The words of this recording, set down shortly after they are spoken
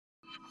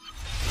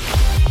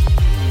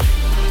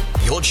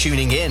You're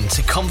tuning in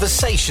to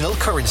Conversational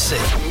Currency,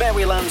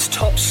 Maryland's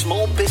top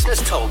small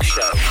business talk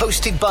show,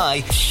 hosted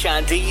by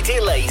Shadi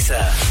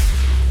DeLaser.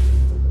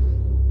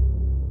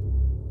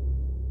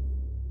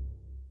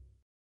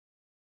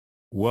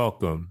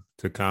 Welcome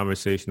to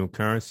Conversational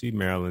Currency,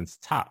 Maryland's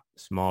top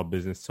small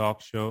business talk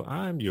show.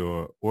 I'm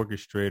your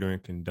orchestrator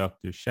and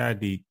conductor,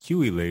 Shadi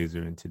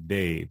DeLaser, and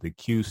today the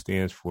Q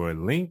stands for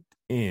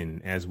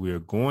LinkedIn, as we are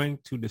going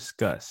to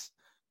discuss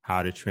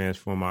how to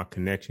transform our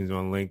connections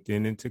on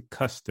LinkedIn into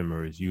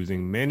customers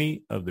using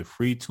many of the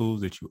free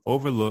tools that you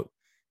overlook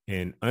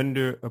and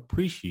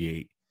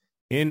underappreciate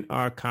in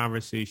our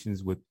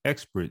Conversations with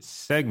Experts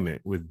segment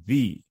with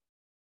the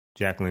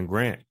Jacqueline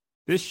Grant.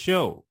 This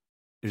show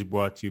is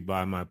brought to you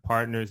by my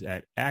partners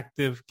at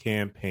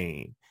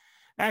ActiveCampaign.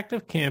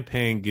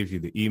 ActiveCampaign gives you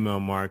the email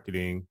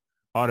marketing,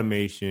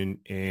 automation,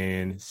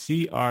 and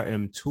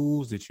CRM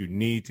tools that you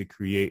need to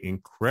create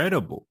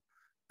incredible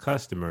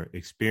customer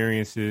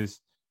experiences.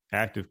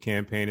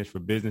 ActiveCampaign is for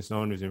business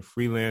owners and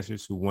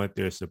freelancers who want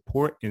their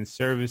support and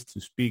service to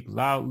speak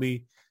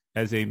loudly.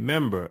 As a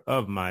member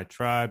of my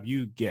tribe,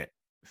 you get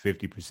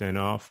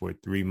 50% off for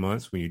 3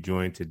 months when you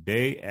join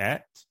today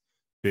at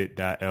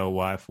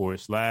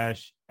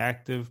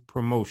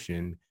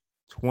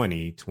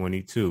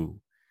bit.ly/activepromotion2022.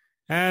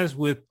 As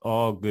with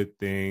all good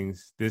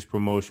things, this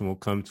promotion will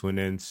come to an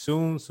end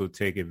soon, so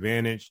take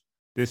advantage.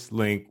 This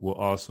link will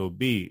also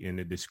be in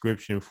the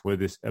description for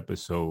this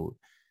episode.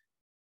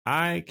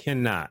 I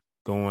cannot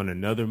go on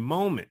another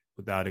moment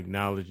without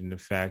acknowledging the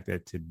fact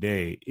that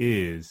today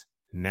is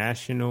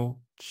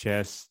National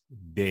Chess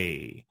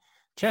Day.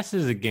 Chess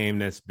is a game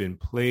that's been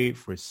played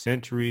for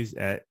centuries.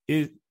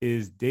 It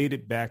is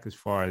dated back as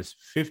far as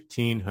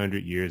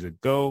 1,500 years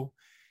ago.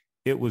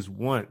 It was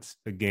once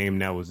a game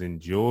that was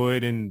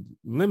enjoyed and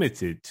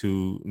limited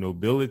to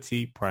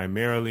nobility,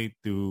 primarily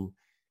through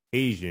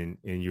Asian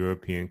and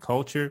European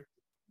culture.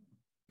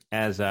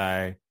 As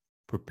I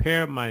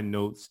prepare my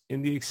notes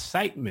in the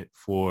excitement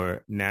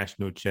for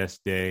National Chess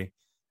Day,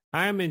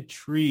 I am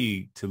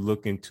intrigued to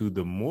look into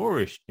the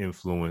Moorish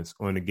influence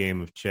on the game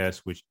of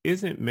chess, which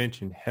isn't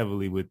mentioned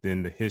heavily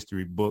within the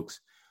history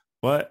books,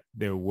 but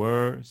there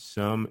were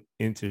some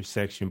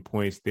intersection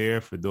points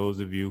there for those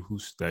of you who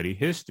study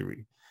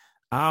history.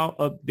 I'll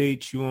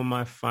update you on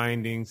my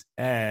findings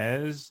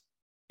as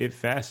it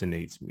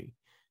fascinates me.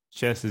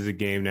 Chess is a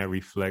game that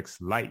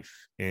reflects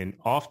life, and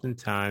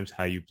oftentimes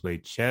how you play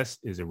chess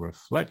is a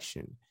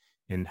reflection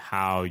in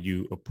how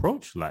you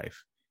approach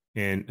life,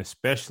 and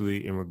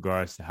especially in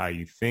regards to how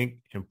you think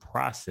and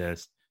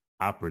process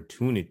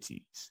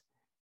opportunities.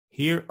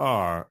 Here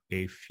are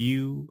a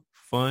few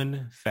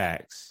fun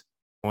facts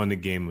on the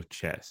game of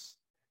chess.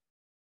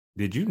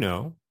 Did you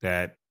know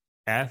that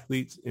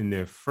athletes in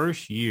their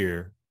first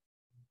year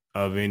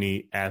of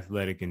any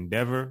athletic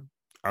endeavor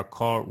are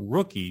called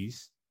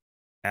rookies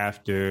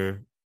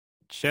after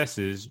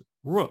chess's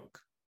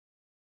rook?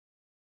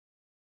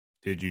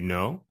 Did you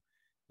know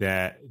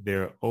that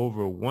there are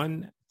over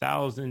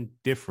 1,000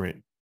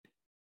 different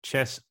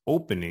chess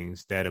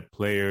openings that a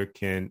player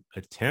can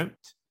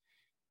attempt?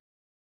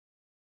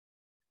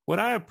 What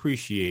I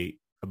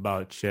appreciate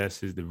about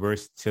chess is the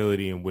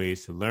versatility and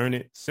ways to learn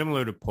it.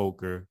 Similar to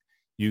poker,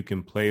 you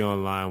can play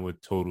online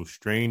with total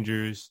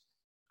strangers,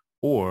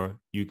 or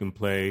you can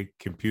play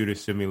computer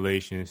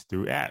simulations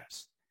through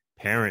apps.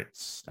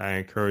 Parents, I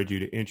encourage you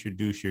to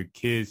introduce your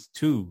kids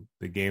to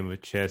the game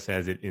of chess,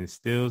 as it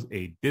instills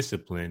a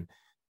discipline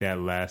that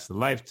lasts a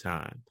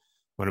lifetime.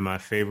 One of my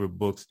favorite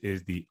books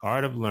is The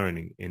Art of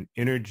Learning, An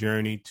Inner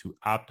Journey to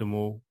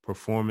Optimal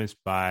Performance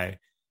by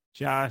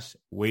Josh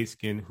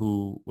Waitzkin,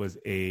 who was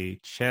a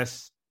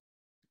chess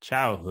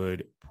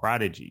childhood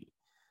prodigy.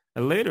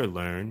 I later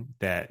learned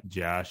that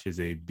Josh is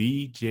a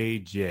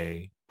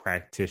BJJ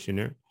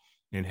practitioner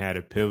and had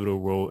a pivotal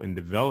role in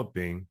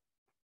developing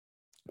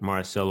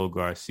Marcelo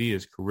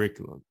Garcia's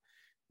curriculum.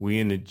 We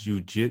in the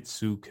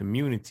jiu-jitsu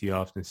community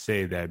often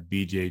say that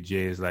BJJ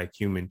is like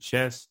human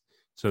chess,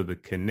 so the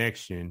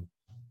connection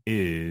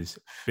is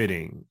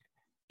fitting.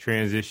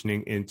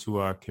 Transitioning into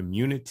our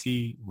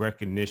community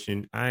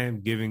recognition, I am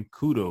giving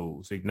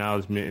kudos,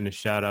 acknowledgement, and a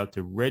shout out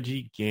to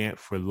Reggie Gant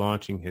for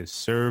launching his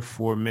Serve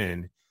for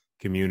Men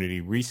community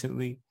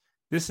recently.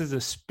 This is a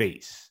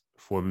space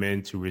for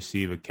men to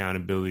receive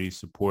accountability,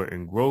 support,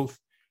 and growth.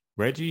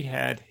 Reggie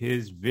had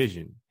his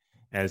vision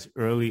as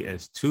early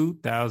as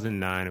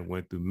 2009 and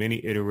went through many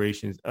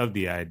iterations of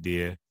the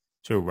idea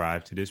to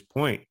arrive to this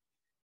point.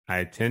 I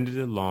attended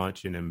the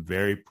launch and am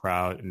very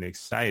proud and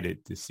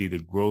excited to see the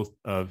growth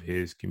of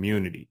his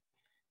community.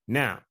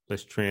 Now,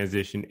 let's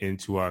transition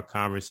into our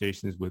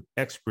Conversations with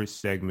Experts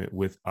segment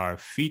with our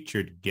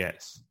featured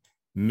guest,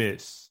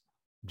 Miss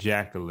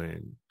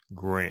Jacqueline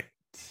Grant.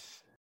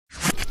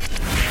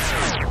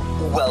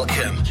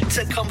 Welcome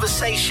to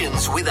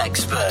Conversations with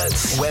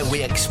Experts, where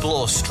we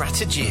explore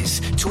strategies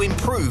to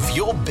improve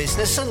your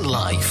business and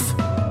life.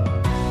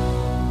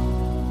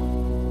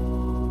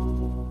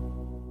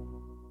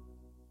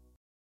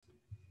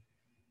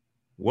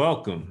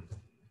 Welcome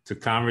to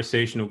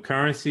Conversational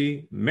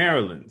Currency,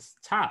 Maryland's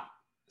top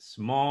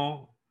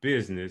small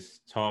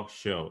Business Talk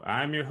Show.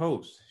 I'm your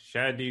host,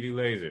 Shadidi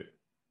Laser.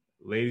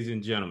 Ladies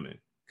and gentlemen,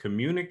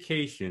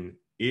 communication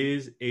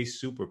is a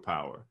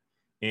superpower.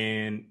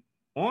 And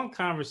on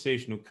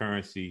Conversational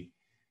Currency,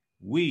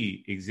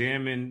 we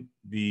examine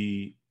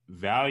the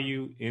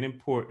value and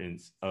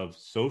importance of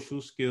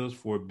social skills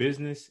for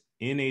business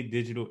in a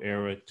digital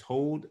era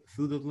told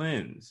through the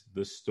lens,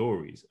 the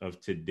stories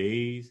of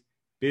today's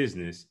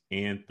business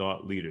and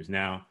thought leaders.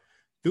 Now,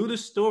 through the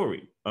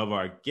story of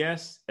our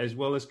guests as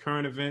well as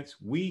current events,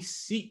 we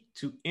seek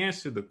to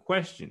answer the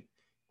question,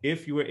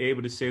 if you were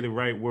able to say the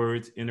right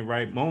words in the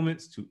right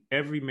moments to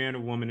every man or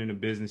woman in a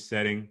business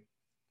setting, the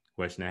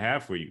question I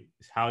have for you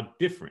is, how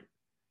different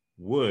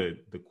would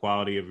the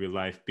quality of your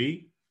life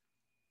be?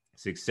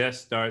 Success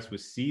starts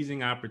with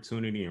seizing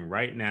opportunity, and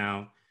right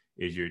now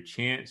is your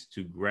chance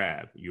to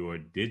grab your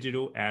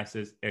digital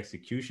assets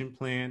execution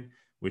plan,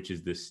 which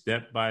is the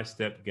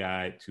step-by-step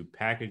guide to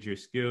package your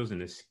skills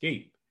and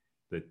escape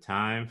the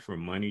time for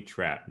money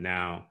trap.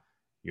 Now,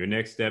 your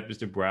next step is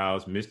to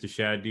browse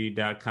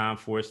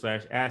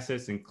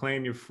mrshadid.com/assets and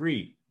claim your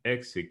free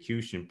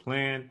execution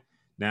plan.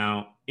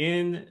 Now,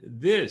 in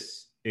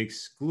this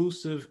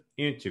exclusive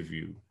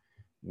interview,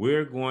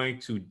 we're going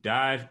to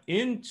dive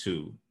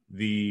into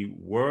the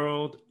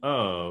world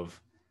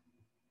of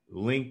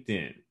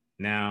LinkedIn.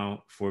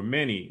 Now, for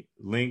many,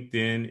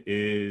 LinkedIn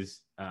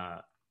is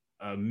a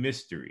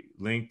mystery.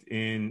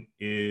 LinkedIn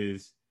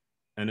is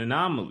an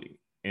anomaly.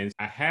 And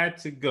I had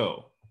to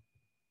go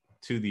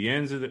to the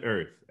ends of the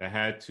earth. I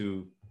had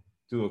to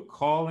do a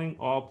Calling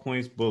All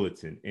Points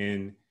bulletin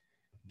and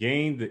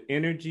gain the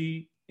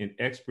energy and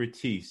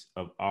expertise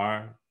of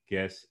our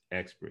guest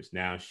experts.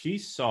 Now, she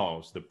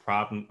solves the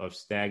problem of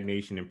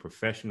stagnation in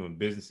professional and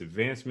business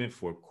advancement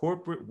for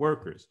corporate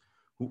workers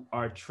who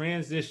are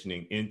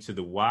transitioning into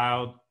the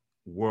wild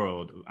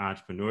world of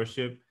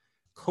entrepreneurship,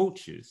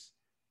 coaches,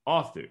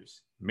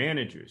 authors,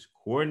 managers,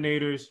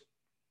 coordinators.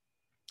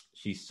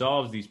 She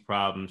solves these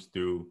problems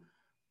through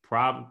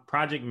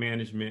project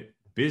management,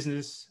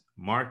 business,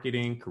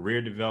 marketing,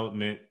 career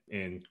development,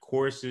 and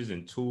courses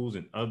and tools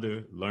and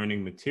other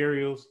learning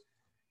materials.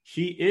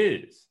 She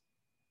is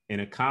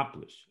an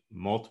accomplished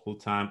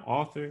multiple-time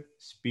author,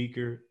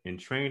 speaker, and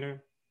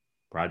trainer,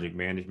 project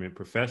management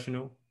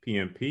professional,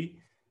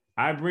 PMP.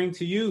 I bring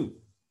to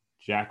you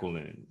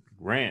Jacqueline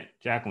Grant.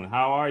 Jacqueline,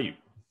 how are you?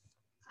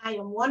 I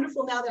am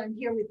wonderful now that I'm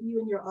here with you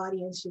and your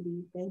audience,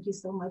 Shadi. Thank you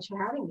so much for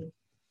having me.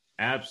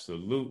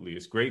 Absolutely.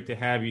 It's great to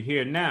have you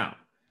here. Now,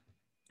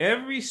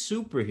 every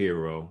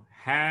superhero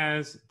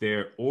has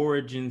their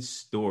origin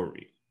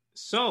story.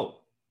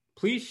 So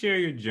please share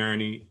your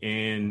journey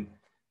and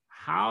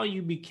how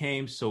you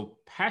became so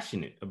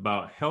passionate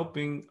about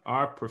helping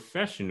our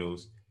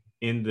professionals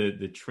in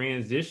the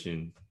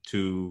transition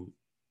to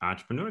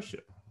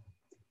entrepreneurship.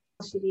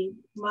 Shadi,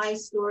 my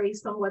story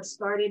somewhat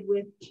started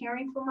with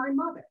caring for my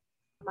mother.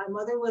 My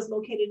mother was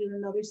located in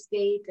another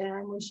state,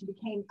 and when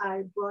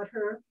I brought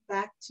her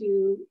back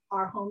to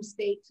our home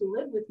state to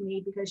live with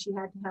me because she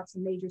had to have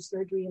some major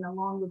surgery and a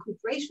long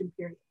recuperation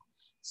period.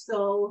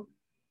 So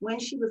when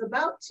she was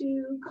about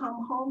to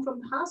come home from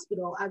the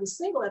hospital, I was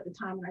single at the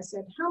time, and I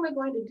said, how am I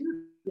going to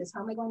do this?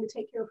 How am I going to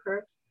take care of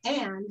her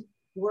and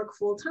work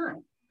full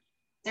time?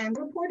 And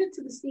reported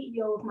to the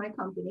CEO of my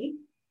company.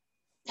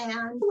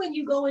 And when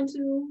you go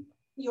into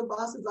your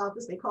boss's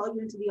office, they call you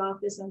into the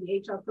office and the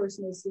HR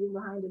person is sitting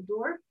behind the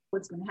door,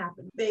 what's going to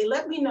happen? They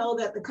let me know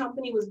that the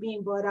company was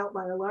being bought out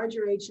by a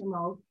larger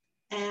HMO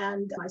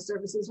and my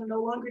services were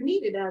no longer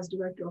needed as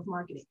director of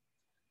marketing.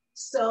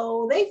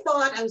 So they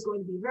thought I was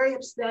going to be very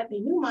upset. They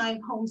knew my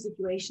home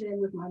situation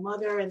with my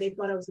mother and they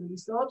thought I was going to be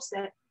so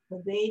upset,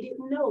 but they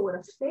didn't know what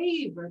a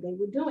favor they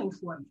were doing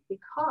for me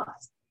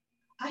because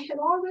I had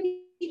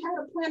already had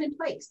a plan in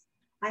place.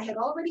 I had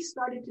already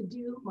started to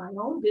do my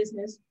own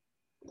business,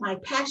 my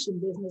passion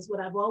business, what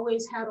I've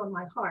always had on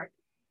my heart,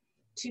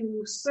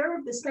 to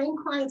serve the same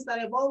clients that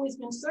I've always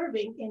been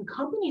serving in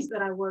companies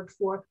that I worked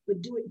for,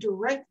 but do it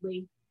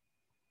directly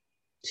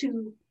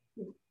to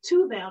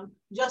them,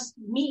 just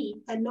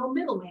me and no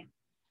middleman.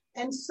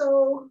 And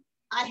so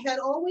I had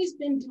always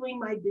been doing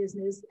my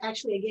business.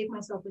 Actually, I gave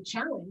myself a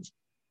challenge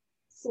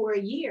for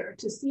a year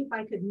to see if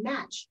I could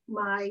match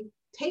my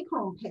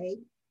take-home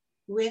pay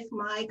with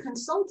my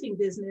consulting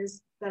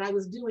business that I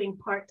was doing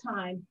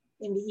part-time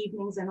in the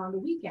evenings and on the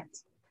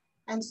weekends.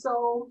 And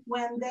so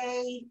when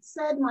they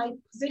said my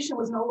position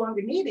was no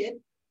longer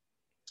needed,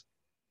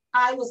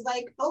 I was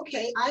like,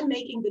 okay, I'm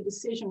making the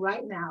decision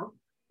right now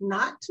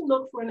not to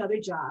look for another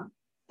job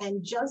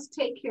and just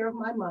take care of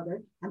my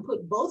mother and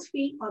put both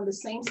feet on the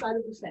same side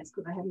of the fence,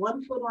 because I had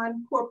one foot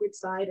on corporate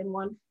side and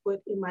one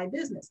foot in my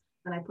business.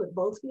 And I put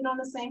both feet on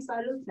the same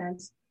side of the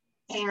fence.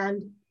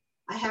 And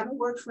I haven't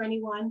worked for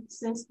anyone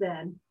since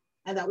then.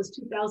 And that was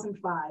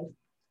 2005.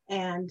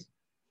 And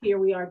here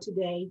we are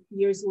today,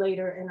 years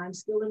later, and I'm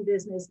still in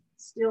business,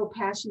 still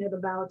passionate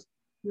about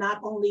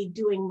not only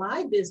doing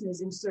my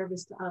business in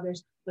service to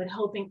others, but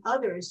helping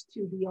others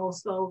to be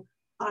also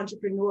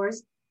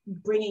entrepreneurs,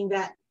 bringing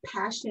that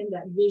passion,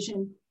 that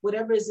vision,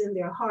 whatever is in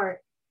their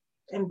heart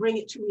and bring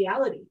it to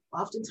reality.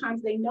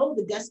 Oftentimes they know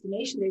the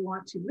destination they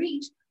want to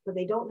reach, but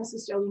they don't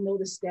necessarily know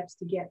the steps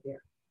to get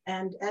there.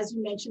 And as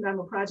you mentioned, I'm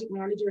a project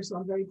manager, so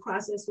I'm very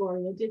process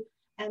oriented.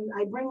 And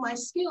I bring my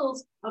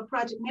skills of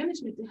project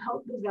management to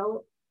help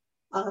develop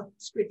a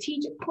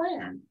strategic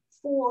plan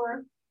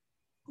for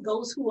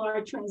those who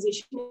are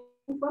transitioning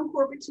from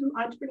corporate to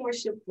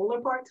entrepreneurship, full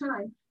or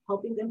part-time,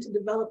 helping them to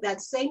develop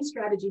that same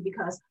strategy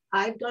because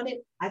I've done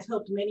it, I've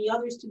helped many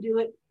others to do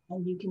it,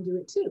 and you can do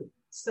it too.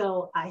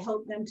 So I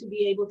help them to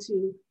be able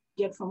to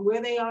get from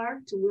where they are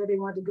to where they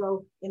want to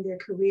go in their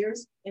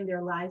careers, in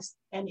their lives,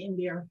 and in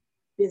their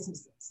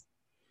businesses.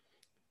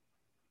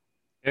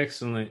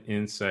 Excellent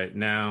insight.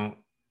 Now,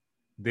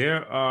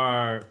 there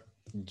are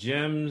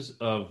gems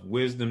of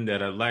wisdom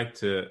that I'd like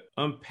to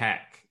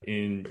unpack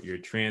in your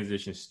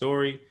transition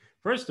story.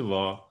 First of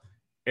all,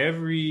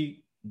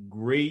 every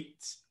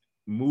great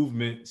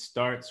movement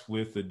starts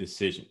with a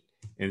decision.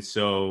 And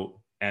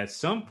so at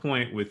some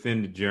point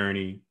within the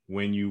journey,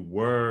 when you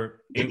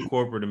were in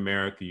corporate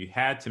America, you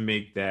had to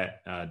make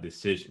that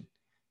decision.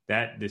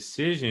 That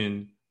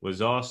decision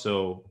was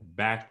also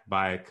backed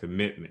by a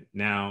commitment.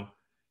 Now,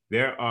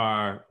 there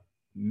are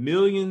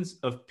millions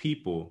of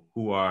people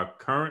who are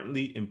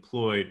currently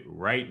employed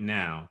right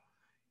now,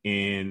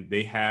 and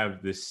they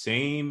have the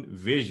same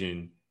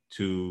vision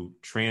to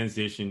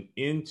transition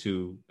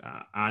into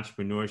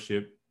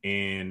entrepreneurship,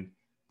 and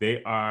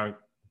they are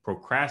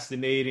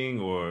procrastinating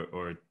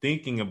or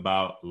thinking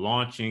about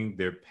launching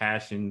their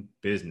passion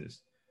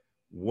business.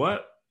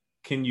 What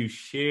can you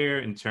share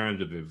in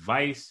terms of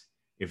advice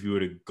if you were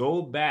to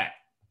go back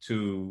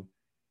to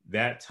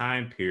that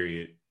time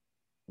period?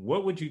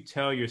 What would you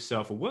tell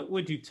yourself, or what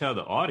would you tell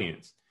the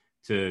audience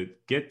to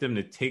get them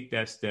to take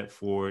that step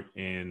forward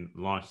and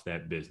launch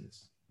that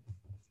business?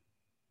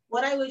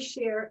 What I would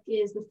share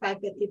is the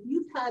fact that if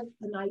you've had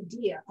an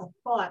idea, a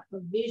thought, a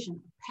vision,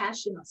 a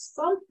passion, or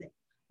something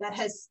that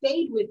has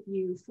stayed with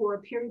you for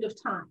a period of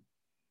time,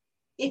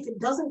 if it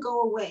doesn't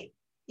go away,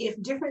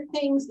 if different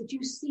things that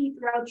you see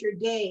throughout your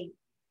day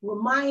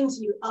reminds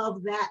you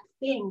of that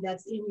thing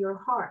that's in your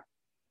heart,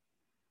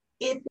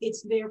 if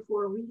it's there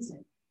for a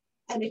reason,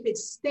 and if it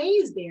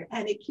stays there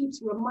and it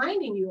keeps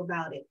reminding you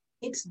about it,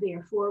 it's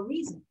there for a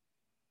reason.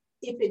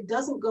 If it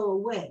doesn't go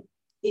away,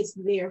 it's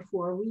there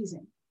for a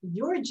reason.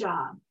 Your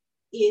job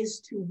is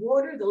to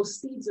water those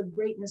seeds of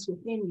greatness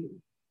within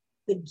you,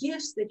 the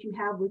gifts that you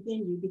have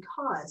within you,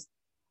 because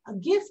a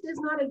gift is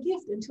not a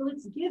gift until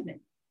it's given.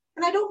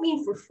 And I don't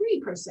mean for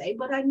free per se,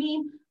 but I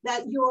mean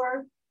that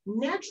your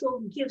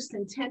natural gifts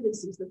and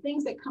tendencies, the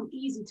things that come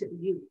easy to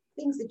you,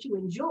 things that you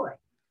enjoy,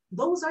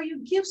 those are your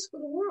gifts for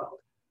the world.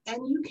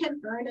 And you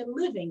can earn a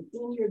living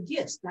in your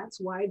gifts.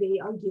 That's why they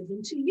are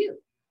given to you.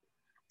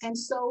 And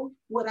so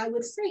what I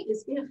would say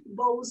is, if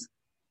those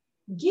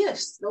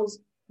gifts, those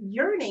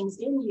yearnings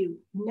in you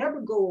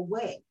never go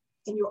away,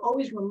 and you're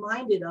always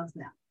reminded of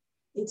them,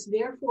 it's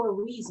there for a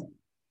reason.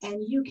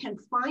 And you can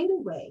find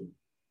a way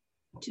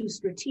to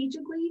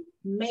strategically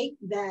make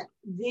that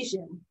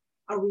vision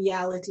a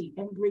reality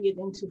and bring it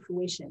into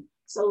fruition.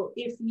 So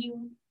if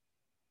you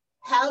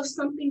have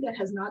something that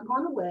has not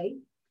gone away,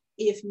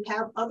 if you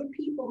have other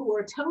people who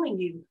are telling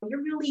you,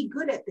 you're really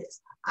good at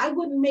this, I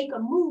wouldn't make a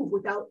move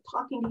without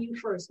talking to you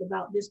first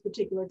about this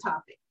particular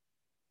topic.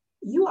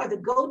 You are the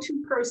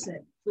go-to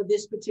person for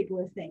this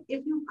particular thing.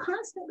 If you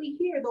constantly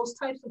hear those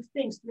types of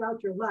things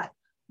throughout your life,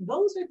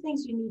 those are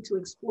things you need to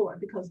explore,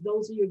 because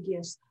those are your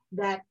gifts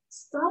that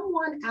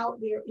someone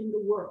out there in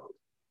the world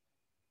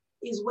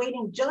is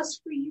waiting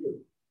just for you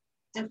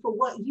and for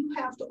what you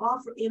have to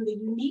offer in the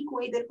unique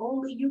way that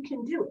only you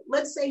can do it.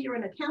 Let's say you're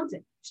an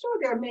accountant. Sure,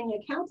 there are many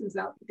accountants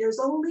out there. There's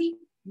only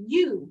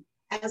you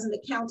as an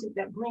accountant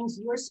that brings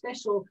your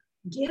special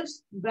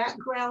gifts,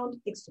 background,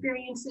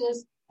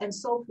 experiences, and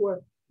so forth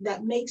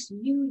that makes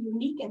you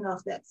unique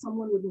enough that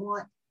someone would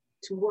want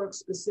to work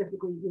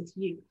specifically with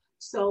you.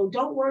 So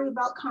don't worry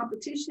about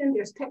competition.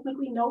 There's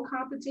technically no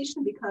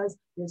competition because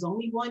there's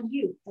only one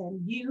you,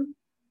 and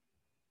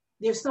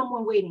there's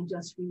someone waiting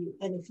just for you.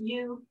 And if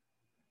you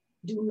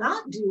do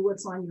not do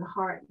what's on your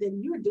heart,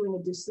 then you're doing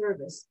a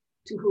disservice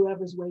to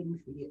whoever's waiting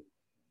for you.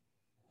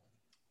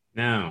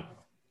 Now,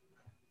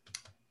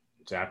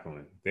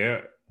 Jacqueline,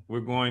 we're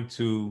going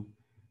to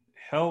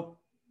help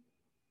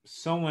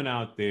someone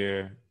out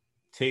there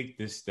take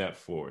this step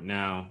forward.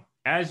 Now,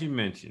 as you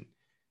mentioned,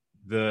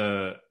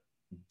 the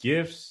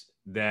gifts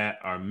that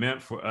are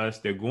meant for us,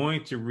 they're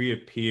going to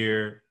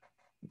reappear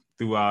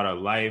throughout our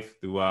life,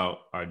 throughout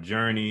our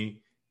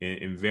journey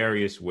in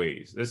various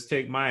ways. Let's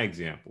take my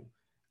example.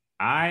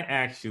 I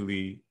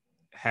actually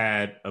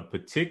had a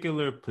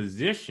particular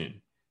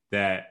position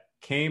that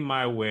came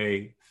my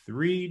way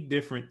 3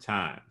 different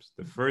times.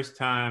 The first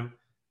time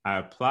I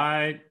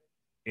applied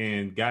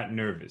and got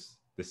nervous.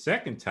 The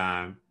second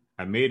time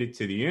I made it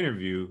to the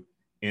interview,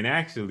 and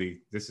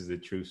actually, this is a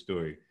true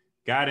story,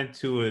 got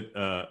into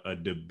a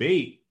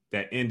debate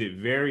that ended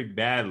very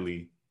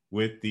badly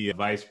with the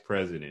vice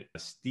president,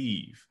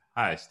 Steve.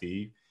 Hi,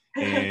 Steve.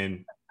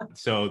 And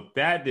so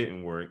that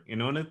didn't work.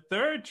 And on the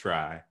third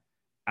try,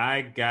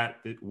 I got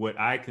what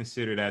I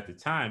considered at the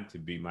time to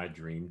be my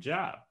dream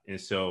job. And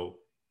so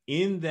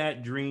in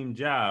that dream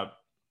job,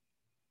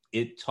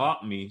 it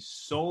taught me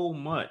so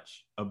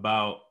much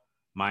about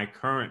my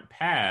current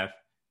path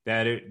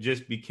that it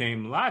just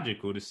became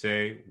logical to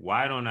say,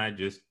 why don't I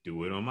just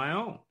do it on my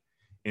own?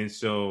 And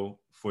so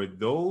for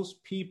those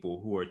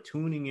people who are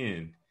tuning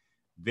in,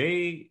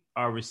 they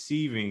are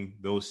receiving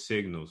those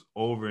signals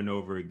over and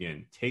over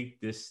again.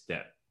 Take this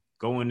step,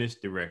 go in this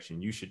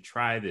direction. You should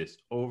try this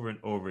over and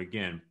over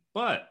again.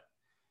 But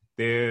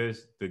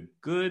there's the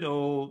good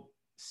old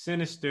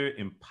sinister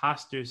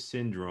imposter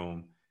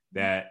syndrome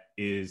that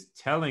is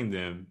telling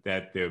them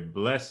that their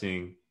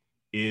blessing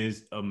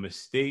is a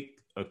mistake,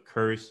 a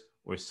curse,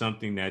 or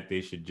something that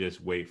they should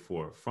just wait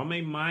for. From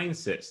a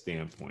mindset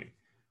standpoint,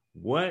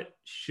 what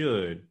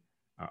should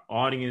our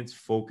audience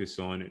focus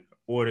on in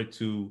order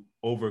to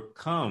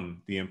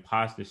overcome the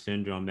imposter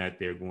syndrome that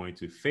they're going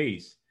to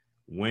face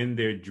when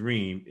their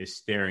dream is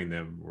staring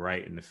them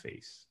right in the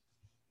face?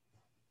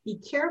 Be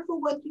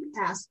careful what you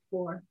ask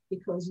for,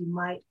 because you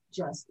might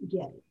just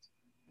get it.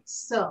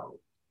 So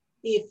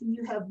if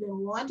you have been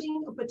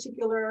wanting a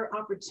particular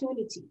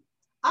opportunity,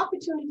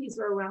 opportunities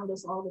are around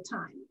us all the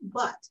time,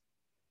 but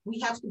we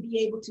have to be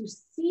able to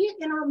see it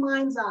in our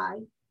mind's eye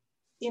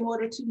in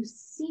order to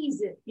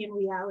seize it in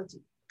reality.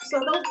 So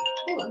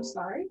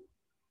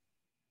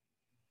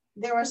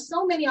there are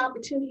so many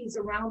opportunities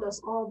around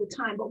us all the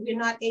time, but we're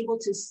not able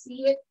to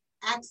see it,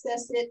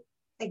 access it,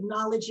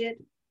 acknowledge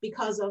it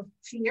because of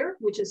fear,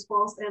 which is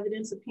false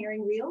evidence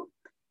appearing real.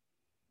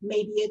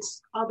 Maybe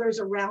it's others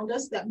around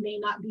us that may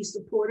not be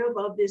supportive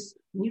of this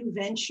new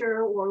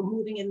venture or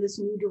moving in this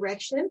new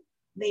direction.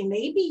 They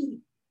may be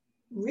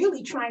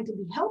really trying to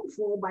be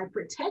helpful by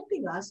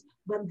protecting us,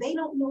 but they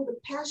don't know the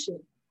passion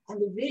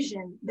and the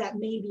vision that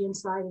may be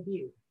inside of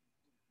you.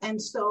 And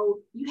so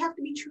you have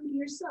to be true to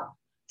yourself.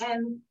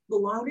 And the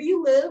longer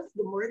you live,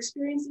 the more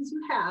experiences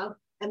you have,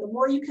 and the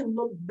more you can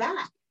look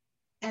back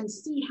and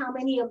see how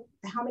many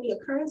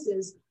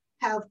occurrences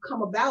have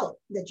come about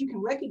that you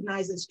can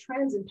recognize as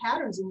trends and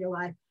patterns in your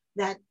life,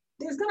 that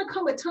there's going to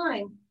come a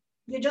time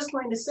you're just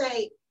going to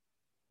say,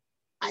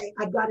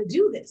 I've got to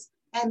do this.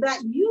 And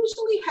that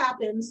usually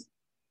happens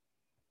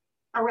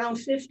around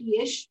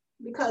 50-ish,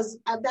 because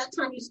at that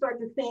time you start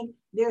to think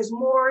there's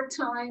more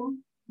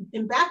time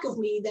in back of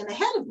me than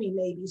ahead of me,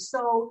 maybe.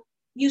 So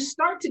you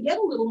start to get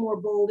a little more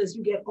bold as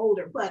you get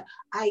older. But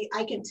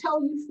I can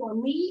tell you, for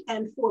me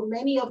and for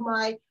many of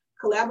my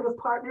collaborative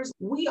partners,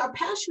 we are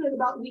passionate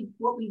about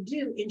what we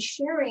do in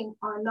sharing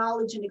our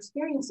knowledge and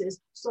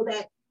experiences so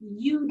that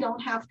you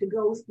don't have to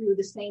go through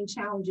the same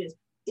challenges.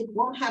 It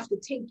won't have to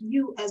take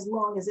you as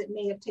long as it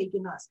may have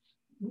taken us.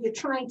 We're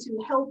trying to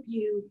help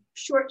you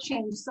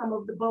shortchange some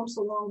of the bumps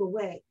along the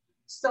way.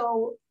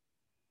 So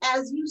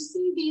as you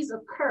see these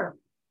occur,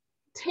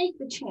 take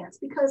the chance,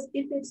 because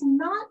if it's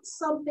not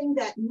something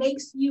that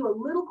makes you a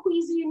little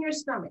queasy in your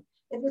stomach,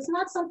 if it's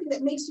not something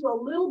that makes you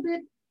a little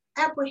bit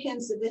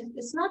apprehensive, if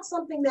it's not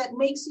something that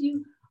makes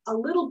you a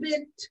little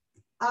bit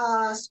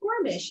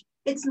squirmish,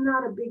 it's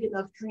not a big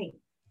enough dream.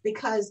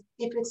 Because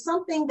if it's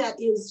something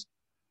that is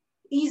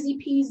easy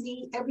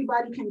peasy,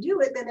 everybody can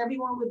do it, then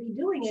everyone would be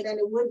doing it, and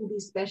it wouldn't be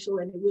special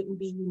and it wouldn't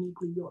be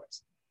uniquely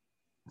yours.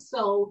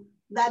 So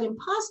that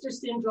imposter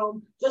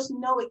syndrome, just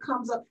know it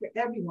comes up for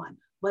everyone,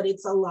 but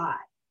it's a lie.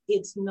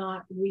 It's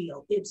not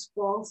real. It's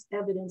false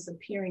evidence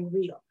appearing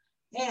real.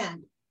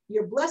 And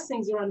your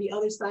blessings are on the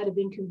other side of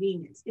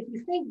inconvenience. If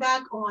you think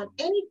back on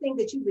anything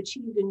that you've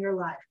achieved in your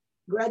life,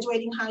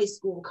 graduating high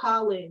school,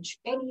 college,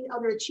 any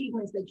other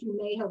achievements that you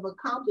may have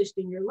accomplished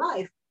in your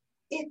life,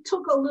 it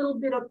took a little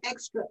bit of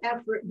extra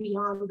effort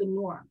beyond the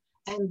norm.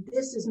 And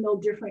this is no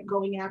different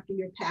going after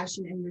your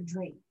passion and your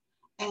dream.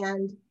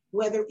 And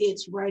whether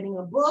it's writing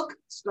a book,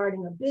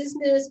 starting a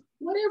business,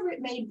 whatever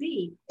it may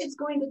be, it's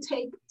going to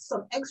take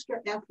some extra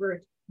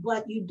effort,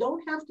 but you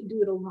don't have to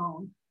do it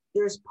alone.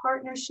 There's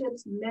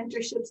partnerships,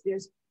 mentorships,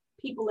 there's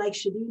people like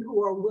Shadid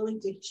who are willing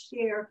to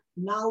share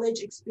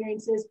knowledge,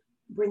 experiences,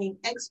 bringing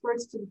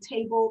experts to the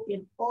table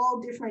in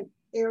all different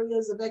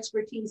areas of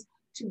expertise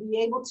to be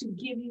able to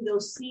give you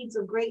those seeds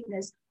of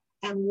greatness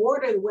and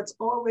water what's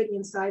already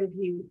inside of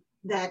you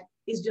that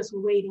is just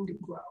waiting to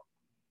grow.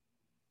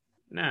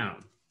 Now,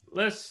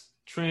 let's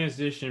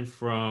transition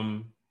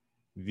from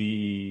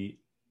the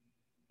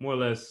more or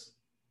less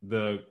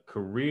the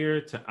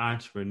career to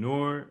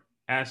entrepreneur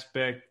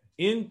aspect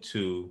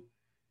into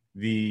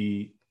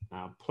the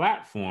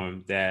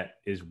platform that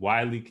is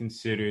widely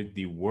considered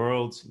the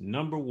world's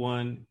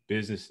 #1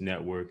 business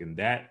network, and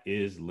that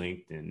is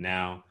LinkedIn.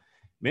 Now,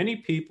 many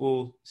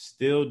people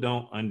still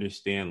don't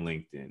understand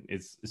LinkedIn.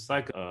 It's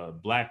like a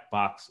black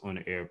box on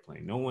an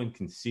airplane. No one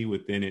can see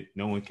within it.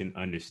 No one can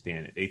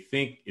understand it. They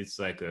think it's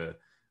like a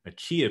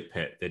chia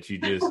pet that you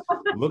just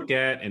look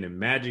at and it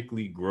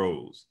magically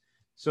grows.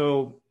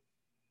 So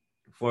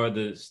for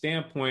the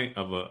standpoint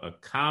of a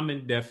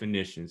common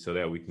definition so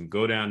that we can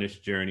go down this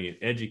journey and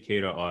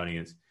educate our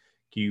audience,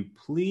 can you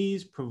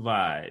please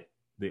provide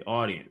the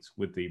audience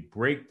with a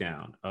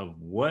breakdown of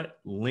what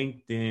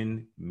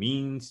LinkedIn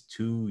means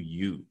to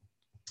you?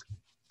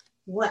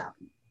 Well,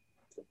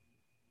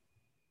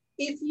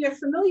 if you're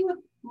familiar with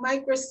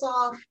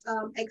Microsoft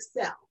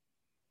Excel,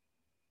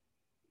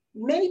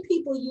 many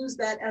people use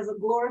that as a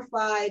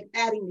glorified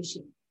adding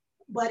machine,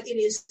 but it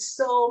is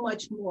so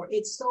much more.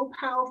 It's so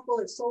powerful,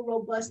 it's so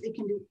robust, it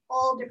can do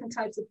all different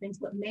types of things,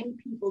 but many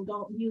people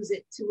don't use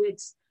it to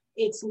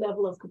its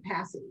level of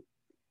capacity.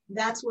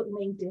 That's what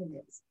LinkedIn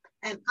is.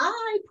 And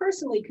I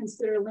personally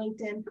consider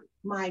LinkedIn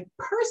my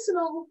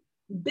personal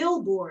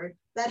billboard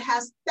that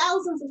has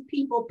thousands of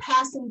people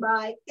passing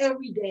by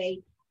every day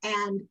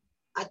and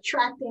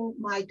attracting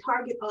my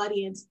target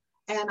audience.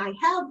 And I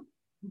have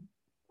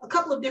a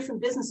couple of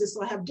different businesses,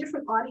 so I have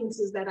different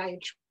audiences that I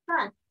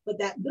attract, but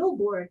that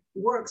billboard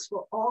works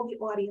for all the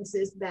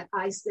audiences that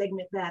I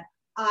segment, that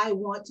I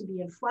want to be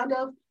in front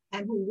of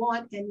and who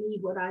want and need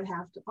what I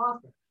have to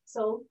offer.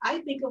 So I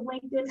think of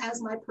LinkedIn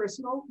as my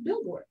personal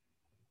billboard.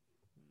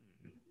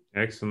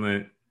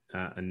 Excellent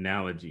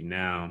analogy.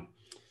 Now,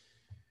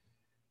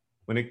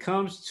 when it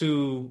comes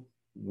to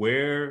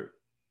where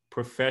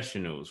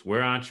professionals,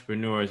 where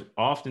entrepreneurs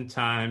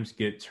oftentimes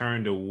get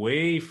turned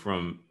away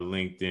from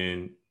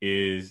LinkedIn,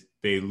 is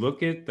they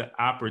look at the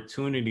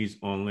opportunities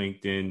on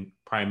LinkedIn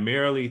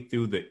primarily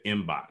through the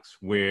inbox,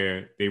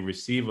 where they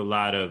receive a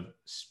lot of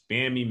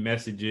spammy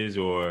messages,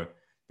 or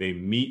they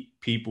meet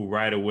people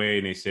right away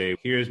and they say,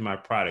 here's my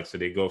product. So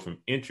they go from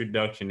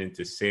introduction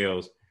into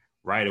sales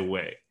right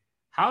away.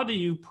 How do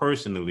you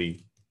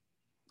personally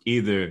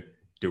either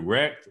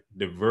direct,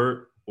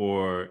 divert,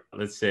 or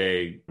let's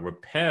say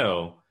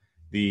repel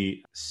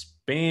the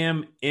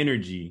spam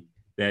energy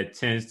that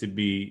tends to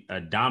be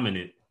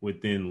dominant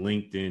within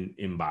LinkedIn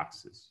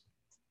inboxes?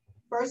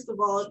 First of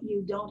all,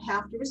 you don't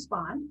have to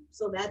respond.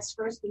 So that's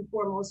first and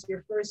foremost,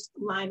 your first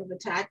line of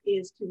attack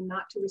is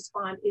not to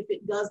respond if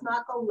it doesn't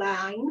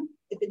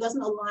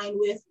align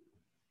with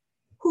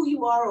who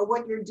you are or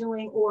what you're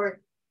doing, or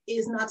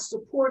is not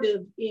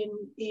supportive in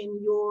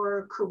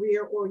your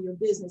career or your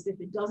business. If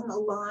it doesn't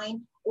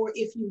align, or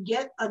if you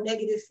get a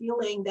negative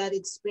feeling that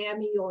it's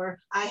spammy, or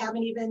I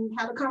haven't even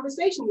had a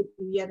conversation with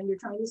you yet and you're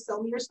trying to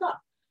sell me your stuff.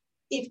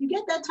 If you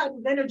get that type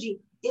of energy,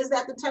 is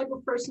that the type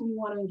of person you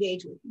want to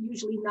engage with?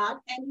 Usually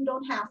not, and you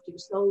don't have to.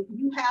 So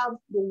you have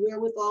the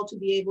wherewithal to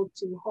be able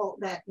to halt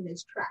that in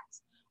its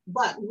tracks.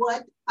 But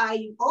what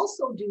I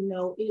also do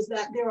know is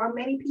that there are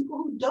many people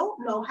who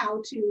don't know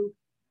how to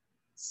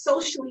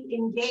socially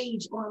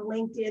engage on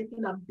LinkedIn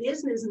in a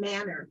business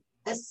manner,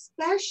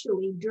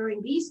 especially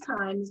during these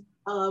times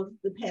of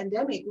the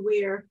pandemic,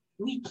 where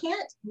we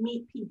can't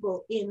meet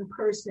people in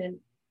person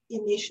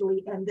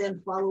initially and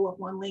then follow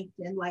up on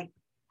LinkedIn like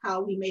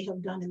how we may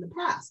have done in the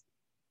past.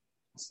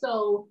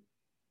 So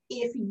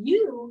if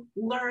you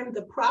learn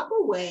the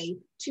proper way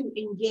to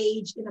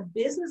engage in a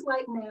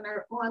business-like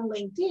manner on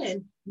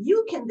LinkedIn,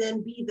 you can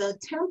then be the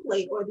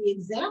template or the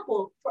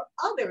example for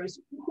others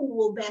who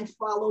will then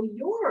follow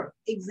your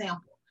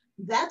example.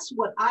 That's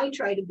what I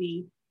try to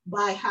be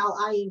by how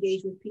I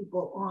engage with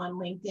people on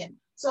LinkedIn.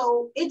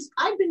 So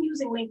I've been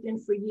using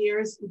LinkedIn for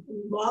years,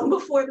 long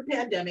before the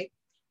pandemic,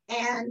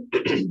 and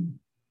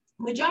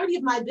majority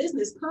of my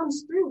business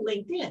comes through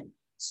LinkedIn.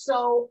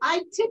 So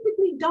I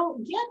typically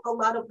don't get a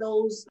lot of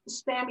those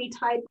spammy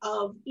type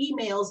of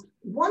emails.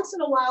 Once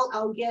in a while,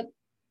 I'll get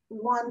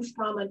one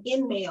from an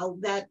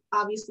InMail that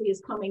obviously is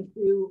coming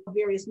through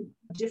various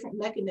different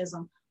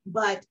mechanisms.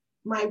 But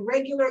my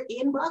regular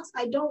inbox,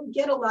 I don't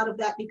get a lot of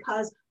that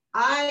because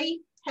I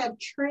have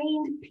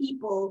trained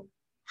people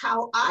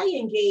how I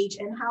engage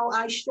and how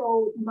I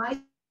show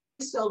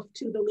myself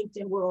to the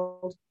LinkedIn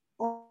world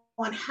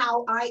on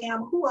how I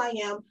am, who I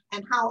am,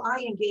 and how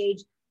I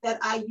engage, that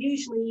I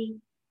usually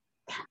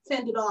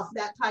fended off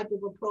that type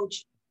of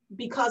approach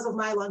because of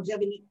my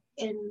longevity.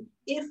 And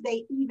if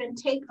they even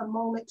take a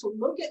moment to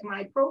look at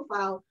my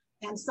profile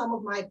and some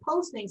of my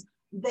postings,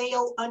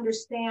 they'll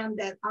understand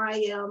that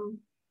I am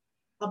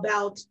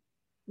about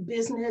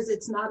business.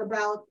 It's not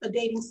about a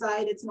dating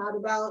site. It's not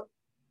about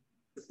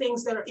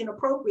things that are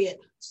inappropriate.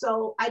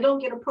 So I don't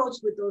get approached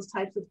with those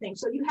types of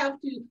things. So you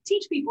have to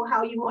teach people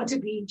how you want to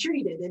be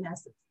treated, in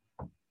essence.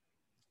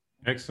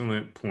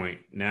 Excellent point.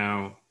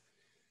 Now,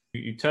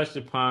 you touched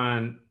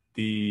upon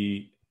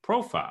the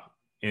profile,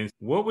 and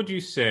what would you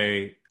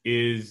say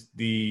is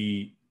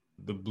the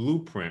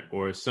blueprint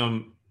or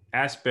some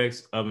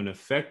aspects of an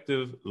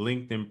effective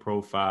LinkedIn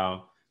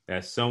profile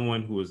that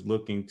someone who is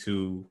looking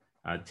to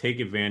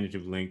take advantage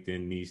of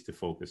LinkedIn needs to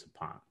focus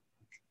upon?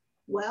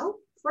 Well,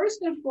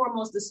 first and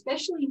foremost,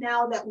 especially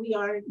now that we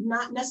are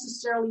not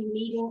necessarily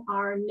meeting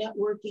our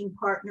networking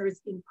partners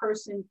in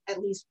person,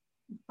 at least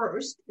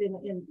first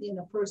in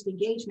a first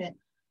engagement,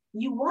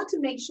 you want to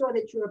make sure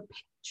that your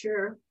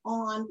picture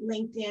on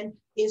LinkedIn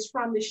is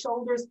from the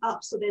shoulders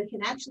up so they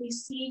can actually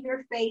see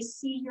your face,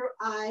 see your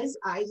eyes.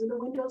 Eyes are the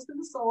windows to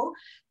the soul.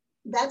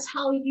 That's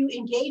how you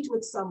engage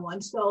with someone.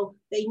 So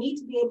they need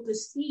to be able to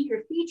see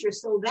your features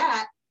so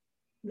that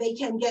they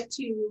can get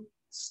to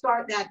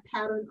start that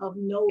pattern of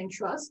know and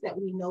trust that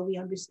we know, we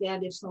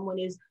understand if someone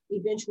is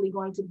eventually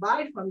going to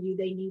buy from you,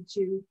 they need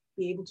to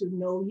be able to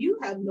know you,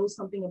 know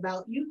something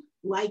about you,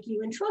 like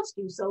you, and trust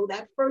you. So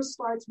that first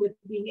starts with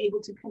being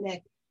able to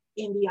connect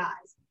in the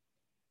eyes.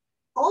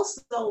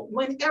 Also,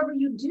 whenever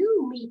you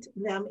do meet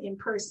them in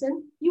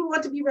person, you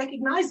want to be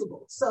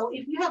recognizable. So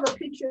if you have a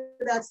picture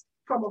that's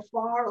from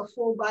afar, a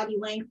full body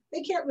length,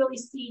 they can't really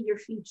see your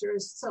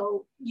features.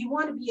 So you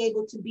want to be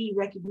able to be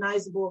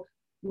recognizable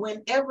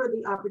whenever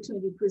the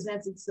opportunity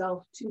presents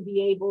itself to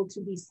be able to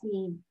be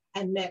seen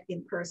and met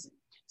in person.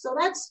 So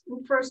that's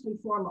first and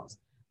foremost.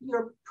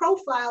 Your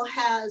profile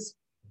has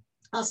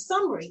a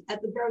summary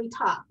at the very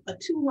top, a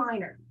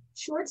 2-liner,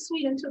 short,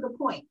 sweet, and to the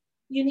point.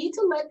 You need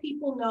to let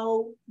people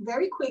know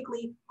very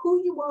quickly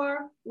who you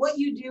are, what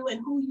you do,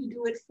 and who you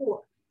do it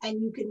for.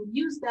 And you can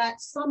use that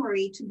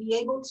summary to be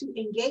able to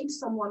engage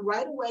someone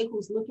right away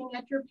who's looking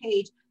at your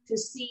page to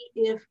see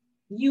if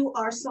you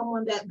are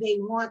someone that they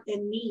want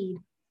and need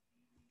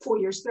for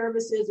your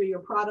services or your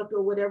product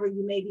or whatever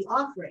you may be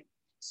offering.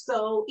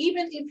 So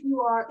even if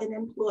you are an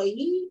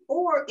employee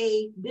or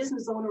a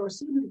business owner or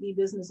soon to be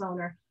business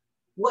owner,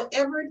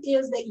 whatever it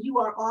is that you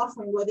are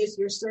offering, whether it's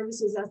your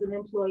services as an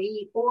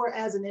employee or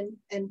as an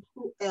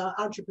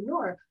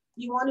entrepreneur,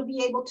 you want to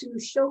be able to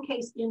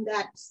showcase in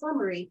that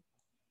summary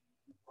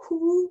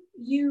who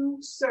you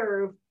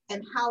serve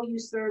and how you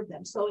serve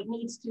them. So it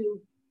needs to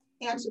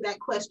answer that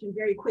question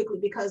very quickly,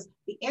 because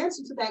the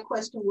answer to that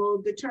question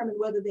will determine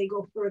whether they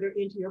go further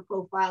into your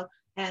profile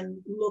and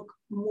look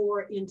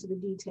more into the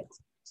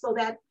details. So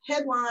that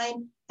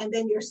headline and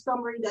then your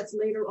summary that's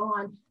later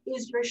on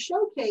is your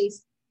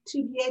showcase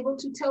to be able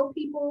to tell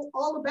people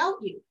all about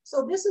you.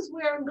 So this is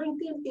where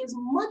LinkedIn is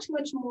much,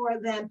 much more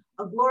than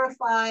a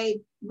glorified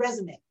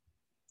resume.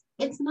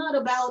 It's not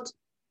about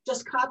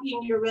just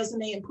copying your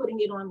resume and putting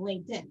it on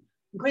LinkedIn.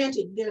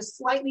 Granted, there's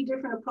slightly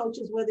different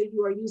approaches, whether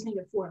you are using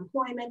it for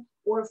employment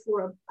or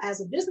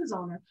as a business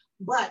owner,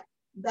 but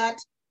that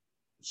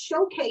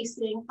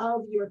showcasing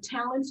of your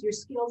talents, your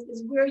skills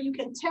is where you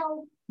can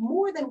tell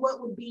more than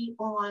what would be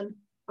on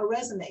a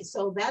resume.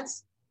 So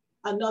that's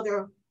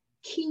another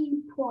key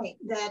point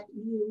that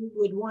you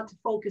would want to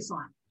focus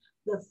on.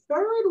 The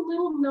third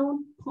little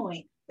known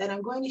point that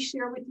I'm going to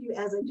share with you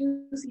as a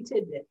juicy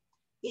tidbit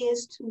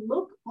is to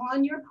look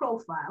on your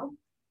profile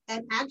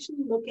and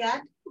actually look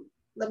at,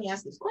 let me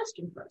ask this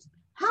question first.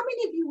 How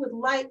many of you would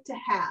like to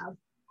have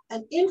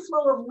an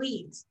inflow of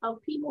leads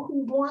of people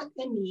who want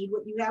and need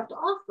what you have to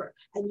offer?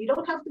 And you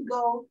don't have to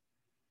go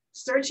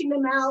searching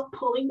them out,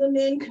 pulling them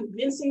in,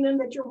 convincing them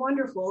that you're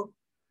wonderful.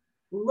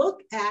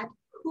 Look at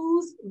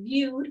who's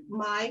viewed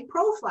my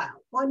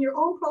profile on your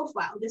own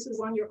profile. This is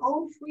on your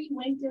own free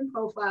LinkedIn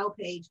profile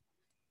page.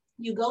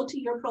 You go to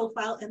your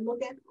profile and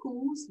look at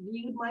who's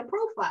viewed my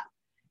profile.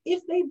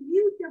 If they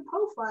viewed your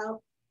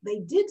profile, they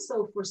did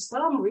so for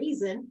some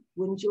reason.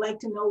 Wouldn't you like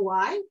to know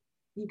why?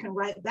 You can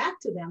write back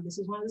to them. This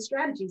is one of the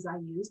strategies I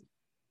use.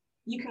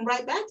 You can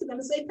write back to them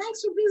and say,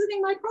 thanks for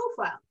visiting my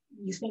profile.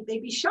 You think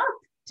they'd be shocked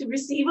to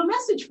receive a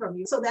message from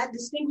you. So that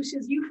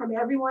distinguishes you from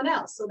everyone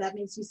else. So that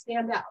makes you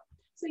stand out.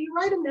 So you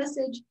write a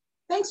message,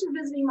 thanks for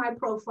visiting my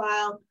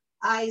profile.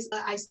 I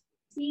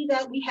see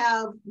that we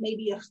have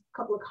maybe a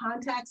couple of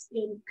contacts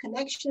in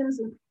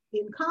connections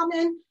in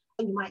common.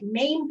 You might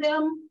name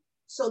them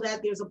so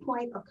that there's a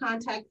point of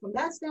contact from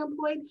that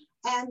standpoint.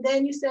 And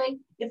then you say,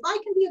 if I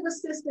can be of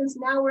assistance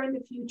now or in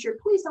the future,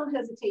 please don't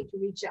hesitate to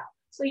reach out.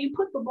 So you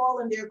put the ball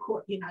in their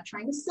court. You're not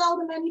trying to sell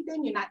them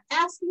anything. You're not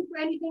asking for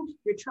anything.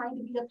 You're trying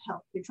to be of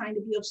help. You're trying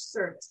to be of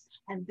service.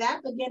 And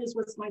that, again, is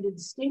what's going to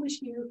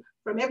distinguish you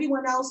from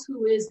everyone else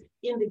who is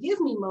in the give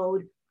me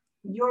mode.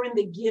 You're in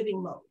the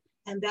giving mode.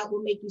 And that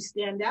will make you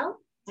stand out.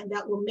 And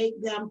that will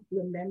make them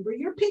remember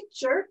your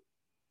picture,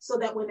 so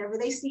that whenever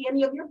they see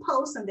any of your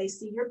posts and they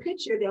see your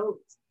picture, they'll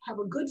have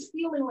a good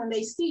feeling when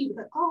they see you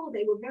that, oh,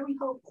 they were very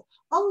helpful.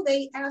 Oh,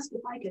 they asked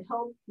if I could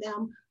help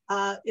them,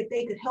 if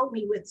they could help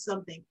me with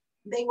something.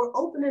 They were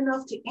open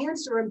enough to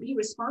answer and be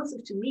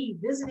responsive to me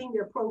visiting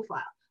their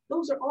profile.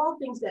 Those are all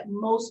things that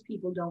most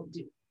people don't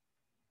do.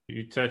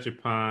 You touch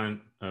upon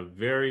a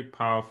very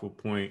powerful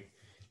point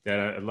that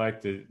I'd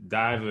like to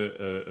dive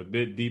a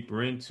bit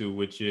deeper into,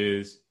 which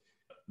is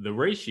the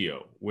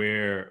ratio,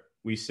 where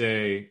we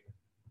say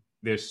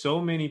there's so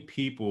many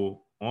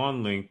people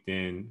on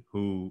LinkedIn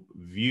who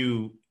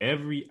view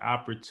every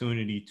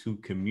opportunity to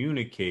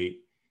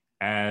communicate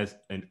as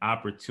an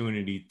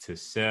opportunity to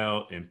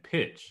sell and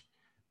pitch.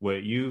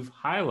 What you've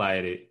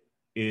highlighted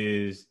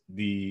is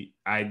the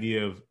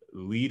idea of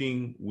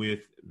leading with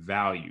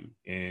value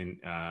and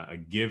a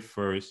give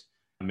first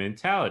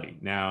mentality.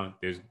 Now,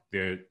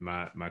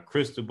 my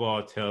crystal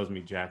ball tells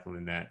me,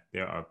 Jacqueline, that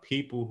there are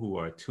people who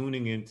are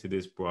tuning into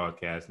this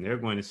broadcast and they're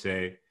going to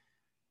say,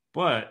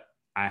 but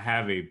I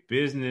have a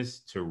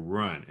business to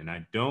run and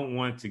I don't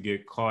want to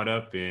get caught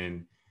up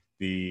in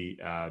the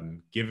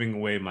giving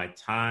away my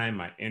time,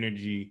 my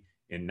energy,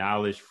 and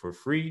knowledge for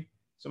free.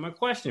 So my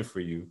question for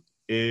you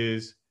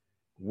is,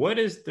 what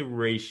is the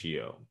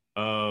ratio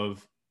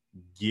of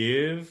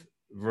give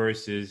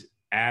versus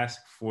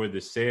ask for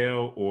the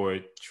sale or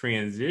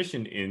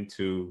transition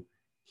into,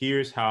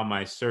 here's how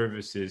my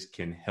services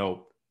can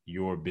help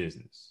your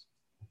business?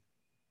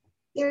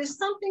 There's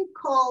something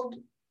called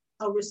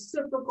a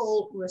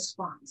reciprocal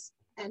response,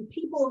 and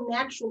people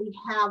naturally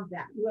have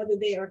that, whether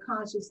they are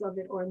conscious of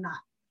it or not.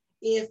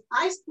 If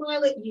I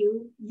smile at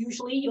you,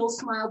 usually you'll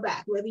smile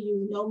back, whether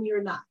you know me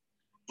or not.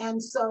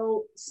 And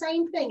so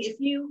same thing, if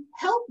you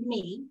help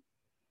me,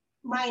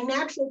 my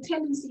natural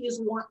tendency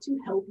is want to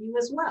help you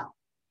as well.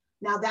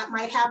 Now that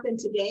might happen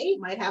today,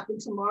 it might happen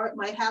tomorrow, it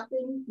might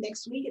happen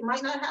next week, it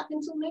might not happen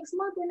until next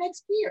month or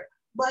next year,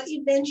 but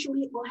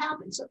eventually it will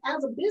happen. So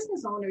as a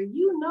business owner,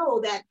 you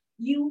know that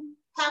you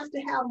have to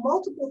have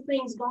multiple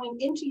things going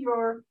into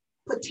your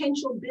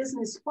potential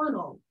business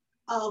funnel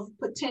of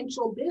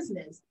potential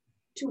business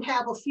to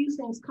have a few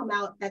things come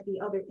out at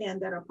the other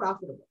end that are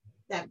profitable,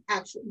 that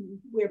actually,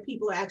 where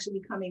people are actually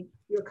becoming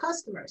your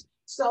customers.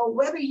 So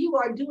whether you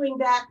are doing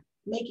that,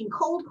 making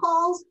cold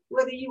calls,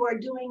 whether you are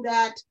doing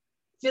that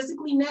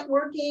physically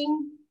networking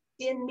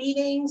in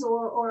meetings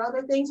or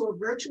other things, or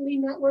virtually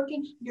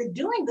networking, you're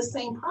doing the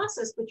same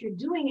process, but you're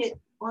doing it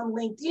on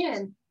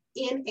LinkedIn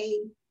in a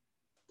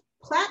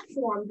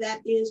platform that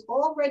is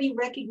already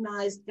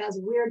recognized as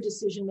where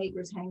decision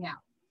makers hang out.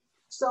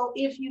 So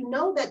if you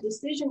know that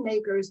decision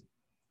makers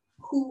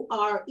who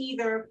are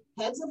either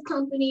heads of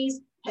companies,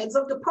 heads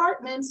of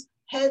departments,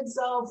 heads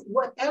of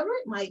whatever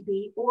it might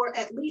be, or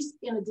at least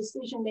in a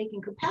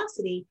decision-making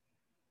capacity,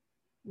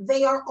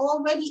 they are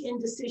already in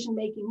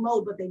decision-making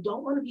mode, but they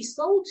don't want to be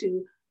sold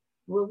to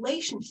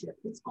relationship.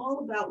 It's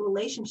all about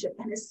relationship.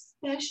 And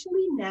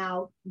especially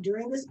now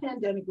during this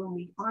pandemic, when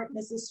we aren't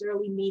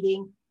necessarily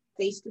meeting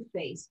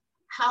face-to-face,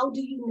 how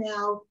do you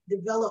now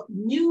develop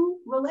new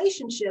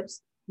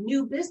relationships,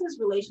 new business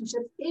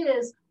relationships,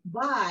 is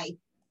by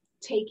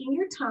taking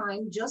your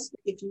time. Just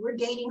if you were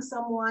dating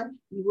someone,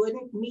 you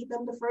wouldn't meet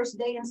them the first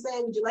day and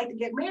say, would you like to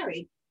get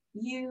married?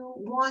 You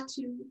want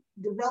to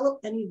develop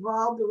and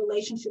evolve the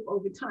relationship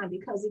over time,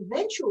 because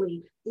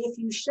eventually, if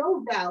you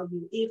show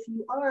value, if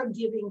you are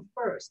giving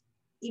first,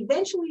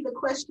 eventually the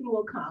question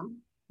will come,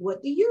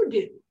 what do you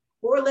do?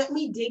 Or let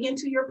me dig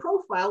into your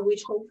profile,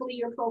 which hopefully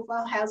your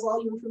profile has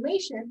all your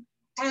information,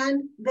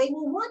 and they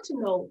will want to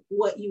know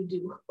what you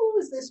do. Who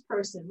is this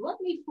person? Let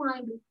me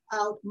find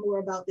out more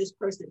about this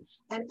person.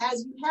 And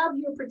as you have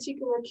your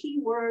particular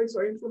keywords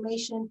or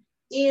information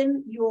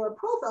in your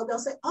profile, they'll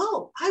say,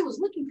 oh, I was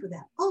looking for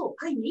that. Oh,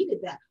 I needed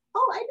that.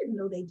 Oh, I didn't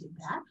know they did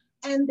that.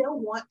 And they'll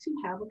want to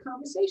have a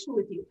conversation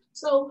with you.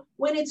 So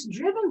when it's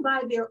driven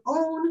by their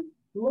own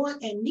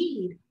want and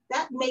need,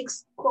 that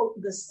makes, quote,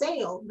 the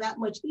sale that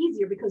much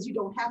easier, because you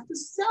don't have to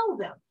sell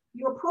them.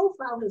 Your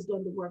profile has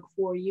done the work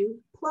for you.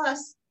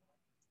 Plus,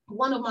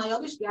 one of my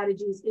other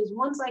strategies is,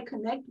 once I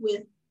connect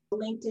with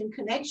LinkedIn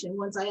connection,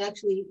 once I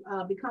actually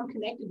become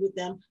connected with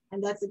them,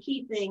 and that's the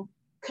key thing,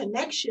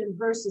 connection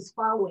versus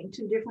following,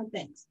 two different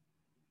things.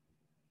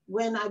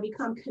 When I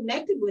become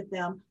connected with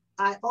them,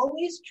 I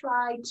always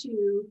try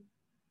to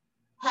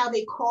have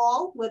a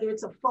call, whether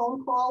it's a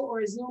phone call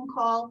or a Zoom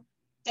call,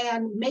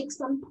 and make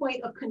some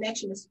point of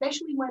connection,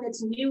 especially when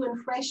it's new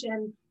and fresh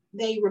and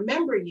they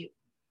remember you,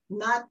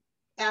 not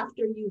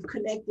after you've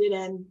connected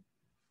and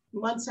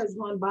months has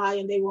gone by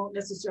and they won't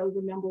necessarily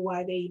remember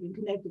why they even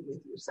connected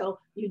with you. So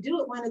you do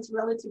it when it's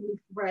relatively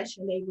fresh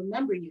and they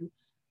remember you,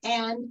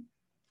 and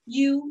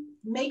you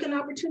make an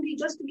opportunity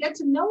just to get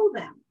to know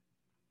them.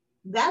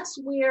 That's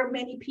where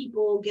many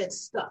people get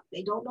stuck.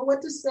 They don't know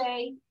what to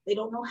say. They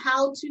don't know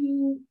how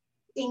to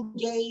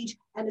engage,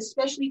 and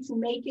especially to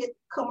make it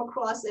come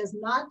across as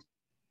not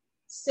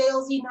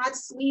salesy, not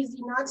sleazy,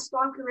 not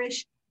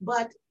stalkerish,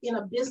 but in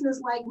a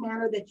business-like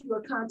manner that you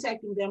are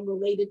contacting them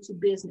related to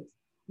business.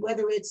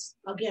 Whether it's,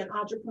 again,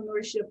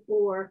 entrepreneurship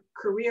or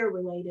career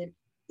related,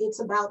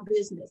 it's about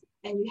business.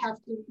 And you have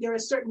to, there are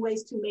certain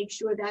ways to make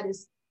sure that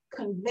is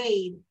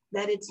conveyed,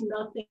 that it's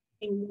nothing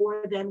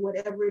more than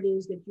whatever it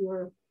is that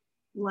you're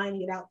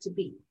lining it out to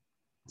be.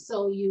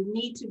 So you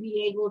need to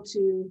be able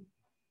to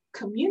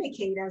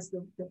communicate, as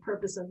the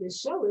purpose of this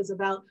show is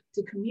about,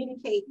 to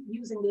communicate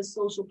using this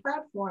social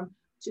platform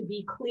to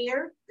be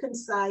clear,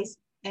 concise,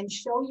 and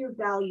show your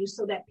value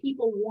so that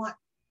people want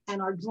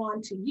and are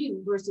drawn to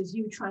you versus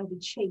you trying to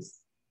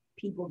chase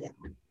people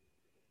down.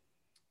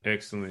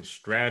 Excellent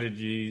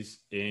strategies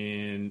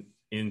and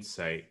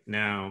insight.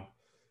 Now,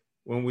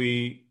 when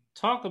we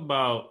talk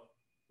about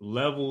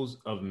levels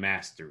of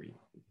mastery,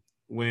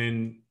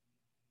 when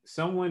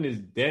someone is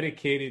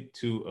dedicated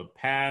to a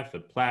path, a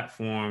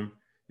platform,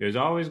 there's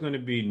always going to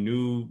be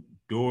new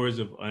doors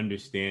of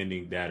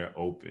understanding that are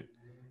open.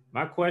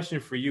 My question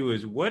for you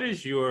is, what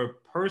is your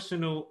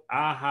personal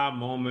aha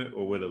moment,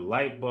 or where the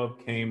light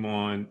bulb came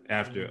on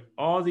after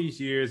all these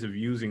years of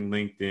using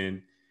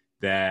LinkedIn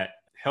that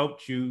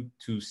helped you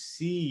to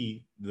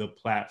see the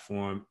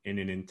platform in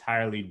an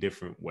entirely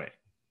different way?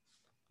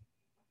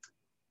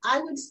 I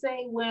would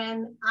say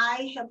when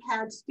I have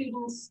had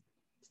students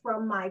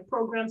from my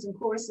programs and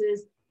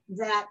courses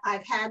that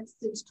I've had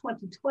since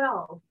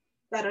 2012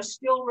 that are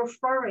still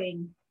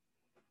referring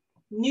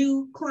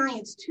new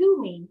clients to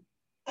me,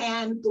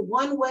 And the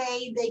one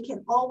way they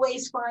can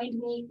always find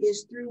me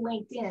is through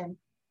LinkedIn.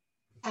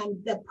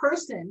 And the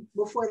person,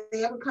 before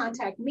they ever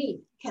contact me,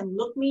 can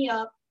look me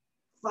up,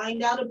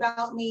 find out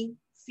about me,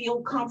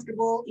 feel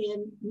comfortable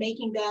in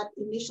making that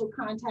initial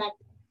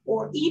contact.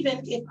 Or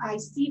even if I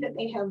see that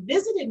they have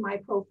visited my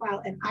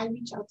profile and I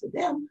reach out to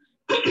them,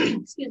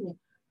 excuse me,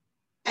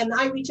 and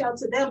I reach out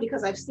to them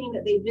because I've seen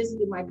that they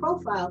visited my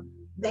profile,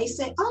 they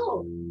say,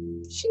 oh,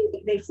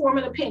 they form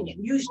an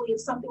opinion. Usually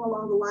it's something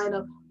along the line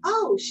of,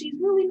 oh, she's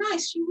really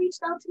nice. She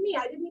reached out to me.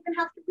 I didn't even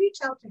have to reach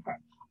out to her.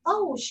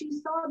 Oh, she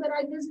saw that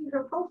I visited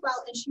her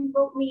profile and she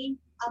wrote me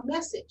a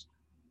message.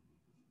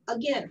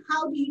 Again,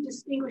 how do you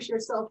distinguish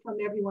yourself from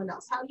everyone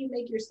else? How do you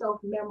make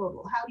yourself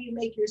memorable? How do you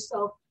make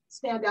yourself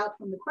stand out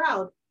from the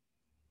crowd?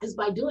 Is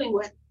by doing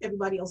what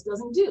everybody else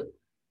doesn't do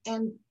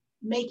and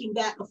making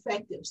that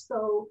effective.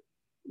 So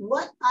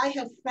what I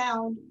have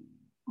found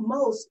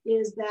most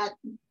is that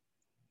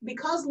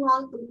because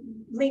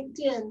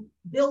LinkedIn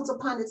builds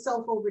upon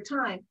itself over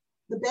time,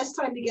 the best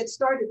time to get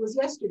started was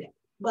yesterday,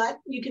 but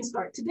you can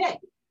start today.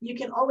 You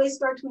can always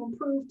start to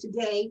improve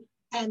today,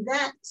 and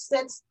that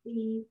sets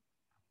the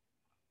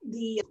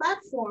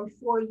platform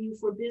for you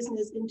for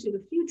business into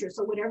the future.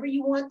 So whatever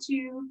you want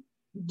to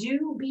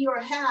do, be,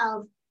 or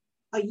have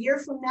a year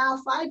from now,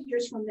 5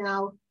 years from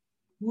now,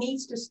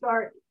 needs to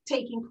start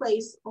taking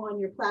place on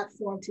your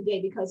platform today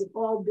because it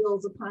all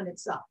builds upon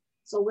itself.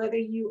 So whether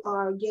you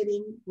are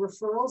getting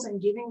referrals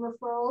and giving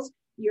referrals,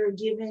 you're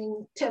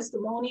giving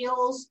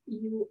testimonials,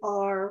 you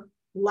are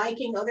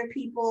liking other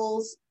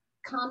people's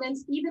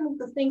comments, even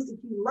the things that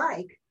you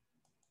like,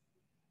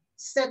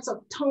 sets a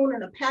tone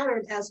and a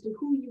pattern as to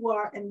who you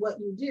are and what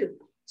you do.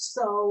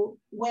 So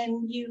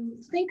when you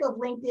think of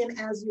LinkedIn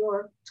as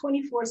your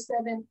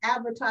 24/7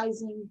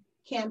 advertising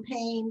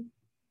campaign,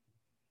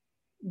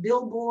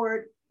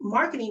 billboard,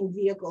 marketing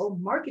vehicle,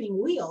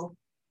 marketing wheel,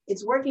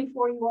 it's working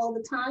for you all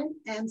the time.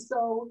 And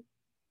so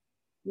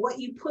what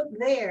you put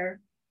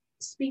there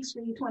speaks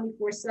for you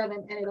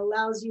 24/7, and it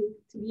allows you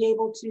to be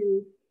able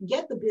to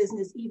get the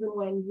business even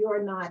when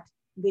you're not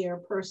there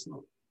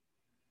personally.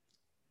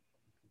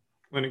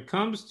 When it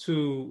comes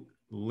to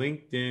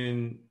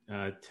LinkedIn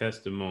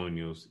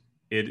testimonials,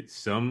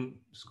 some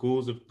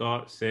schools of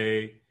thought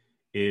say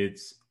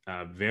it's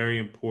very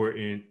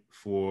important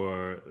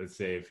for, let's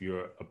say, if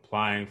you're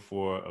applying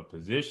for a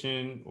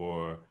position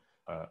or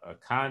a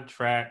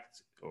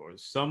contract or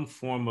some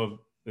form of,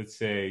 let's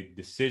say,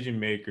 decision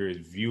maker is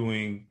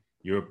viewing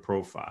your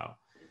profile.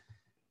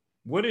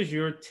 What is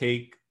your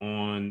take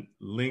on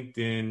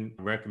LinkedIn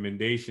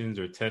recommendations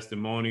or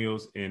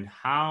testimonials, and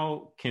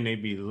how can they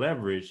be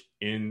leveraged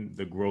in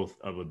the growth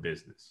of a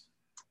business?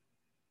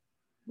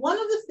 One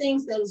of the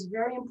things that is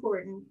very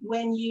important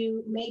when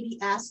you maybe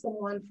ask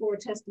someone for a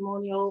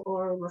testimonial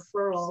or a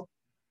referral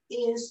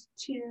is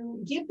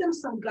to give them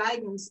some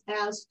guidance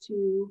as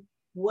to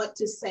what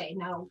to say.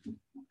 Now,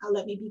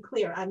 let me be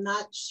clear. I'm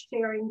not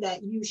sharing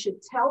that you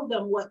should tell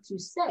them what to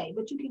say,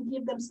 but you can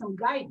give them some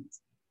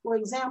guidance. For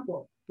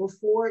example,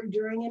 before,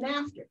 during, and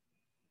after.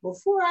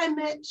 Before I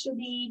met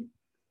Shadid,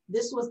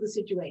 this was the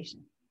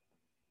situation.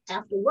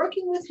 After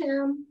working with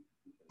him,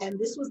 and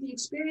this was the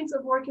experience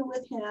of working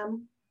with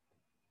him,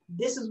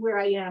 this is where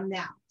I am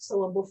now.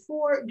 So a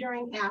before,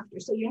 during, after.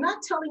 So you're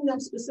not telling them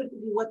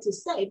specifically what to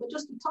say, but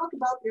just to talk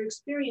about their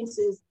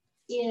experiences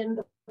in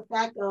the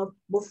fact of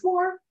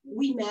before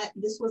we met,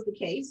 this was the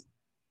case.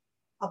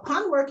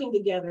 Upon working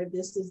together,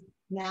 this is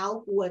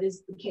now what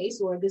is the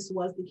case, or this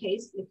was the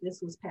case if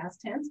this was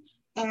past tense.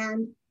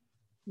 And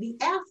the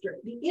after,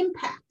 the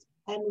impact.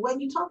 And when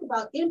you talk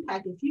about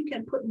impact, if you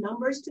can put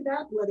numbers to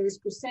that, whether it's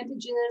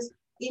percentages,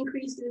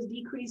 increases,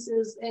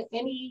 decreases,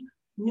 any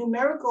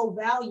numerical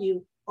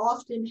value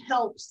often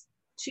helps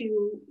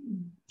to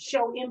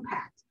show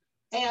impact.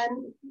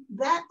 And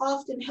that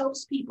often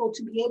helps people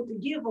to be able to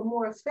give a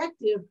more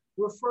effective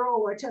referral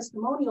or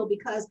testimonial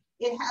because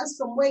it has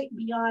some weight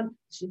beyond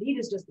Shadid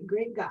is just a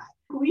great guy.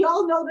 We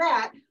all know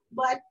that,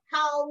 but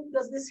how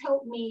does this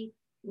help me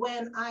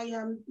when I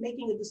am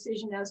making a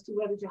decision as to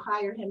whether to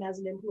hire him as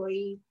an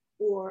employee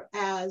or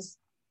as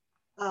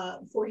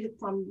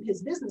from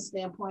his business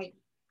standpoint?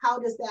 How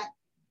does that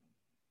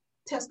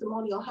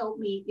testimonial help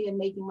me in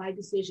making my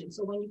decision?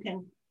 So when you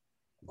can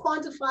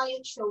quantify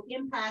it, show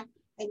impact,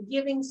 and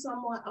giving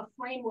someone a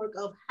framework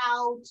of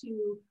how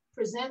to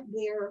present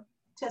their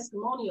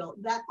testimonial,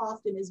 that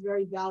often is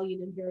very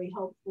valued and very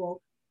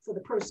helpful for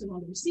the person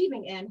on the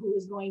receiving end who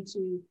is going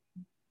to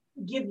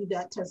give you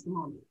that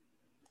testimonial.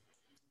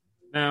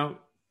 Now,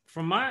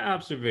 from my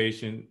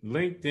observation,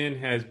 LinkedIn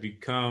has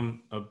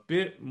become a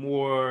bit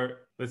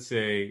more, let's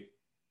say,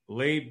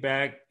 laid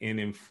back and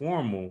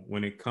informal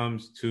when it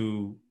comes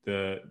to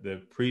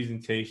the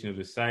presentation of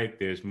the site.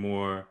 There's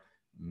more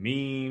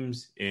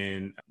memes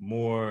and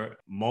more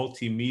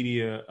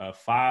multimedia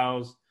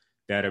files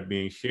that are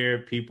being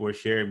shared. People are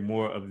sharing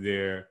more of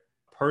their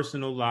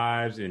personal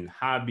lives and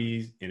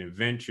hobbies and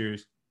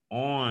adventures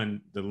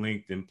on the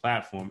LinkedIn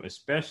platform,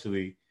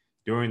 especially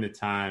during the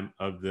time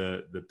of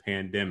the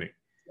pandemic.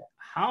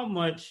 How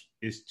much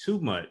is too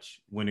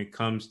much when it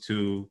comes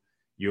to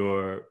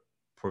your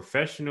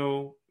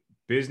professional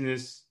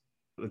business,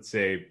 let's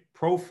say,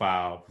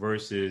 profile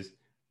versus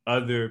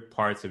other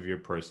parts of your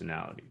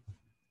personality?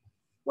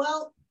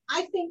 Well,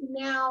 I think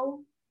now,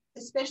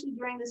 especially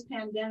during this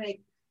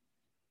pandemic,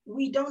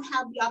 we don't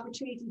have the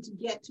opportunity to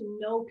get to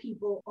know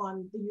people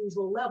on the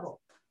usual level.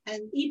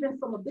 And even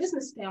from a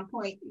business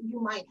standpoint,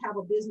 you might have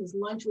a business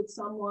lunch with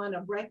someone,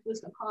 a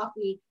breakfast, a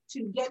coffee,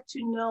 to get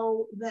to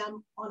know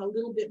them on a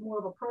little bit more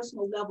of a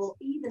personal level,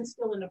 even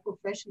still in a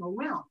professional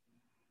realm.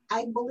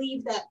 I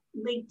believe that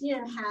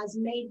LinkedIn has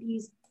made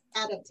these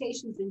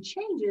adaptations and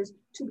changes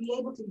to be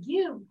able to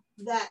give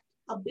that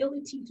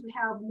ability to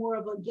have more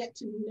of a get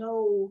to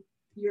know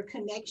your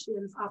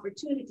connections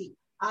opportunity.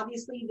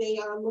 Obviously, they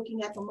are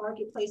looking at the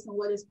marketplace and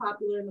what is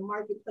popular in the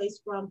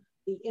marketplace from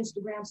the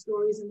Instagram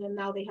stories, and then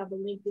now they have the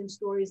LinkedIn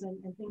stories and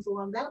things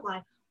along that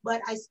line.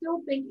 But I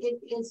still think it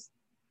is,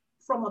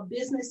 from a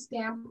business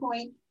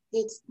standpoint,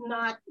 it's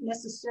not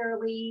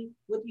necessarily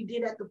what you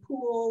did at the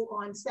pool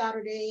on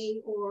Saturday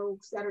or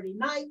Saturday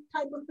night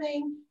type of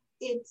thing.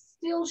 It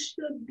still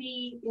should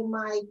be, in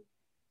my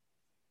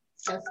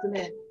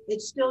estimate,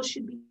 it still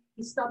should be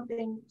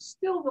something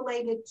still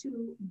related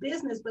to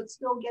business, but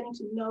still getting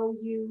to know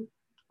you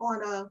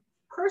on a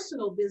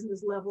personal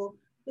business level.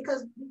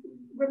 Because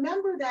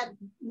remember that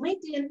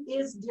LinkedIn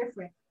is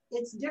different.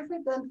 It's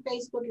different than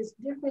Facebook. It's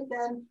different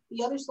than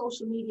the other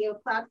social media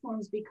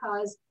platforms,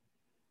 because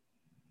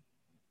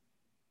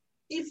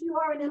if you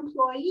are an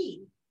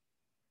employee,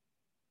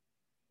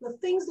 the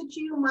things that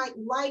you might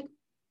like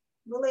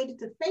related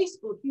to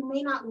Facebook, you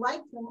may not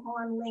like them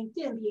on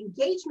LinkedIn. The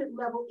engagement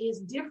level is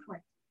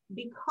different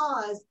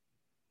because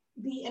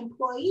the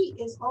employee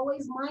is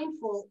always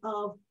mindful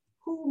of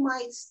who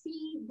might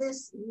see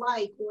this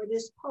like or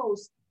this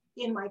post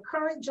in my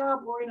current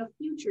job or in a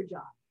future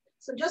job.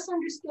 So just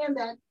understand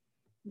that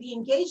the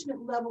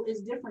engagement level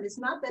is different. It's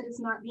not that it's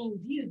not being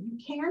viewed. You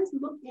can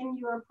look in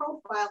your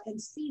profile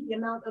and see the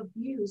amount of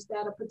views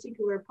that a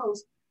particular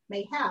post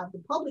may have. The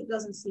public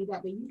doesn't see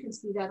that, but you can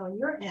see that on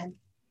your end.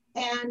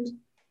 And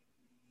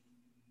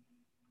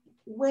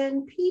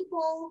when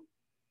people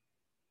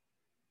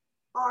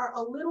are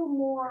a little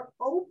more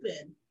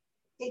open,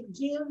 it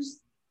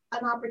gives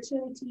an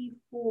opportunity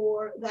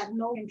for that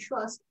know and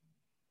trust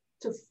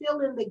to fill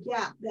in the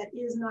gap that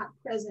is not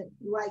present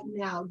right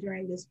now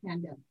during this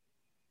pandemic.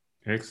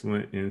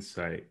 Excellent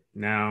insight.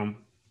 Now,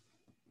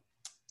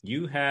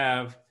 you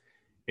have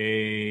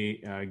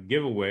a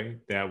giveaway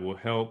that will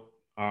help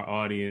our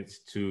audience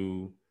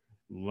to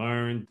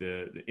learn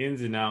the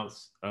ins and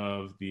outs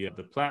of the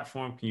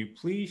platform. Can you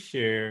please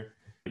share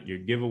your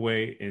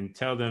giveaway and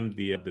tell them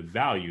the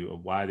value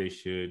of why they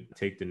should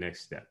take the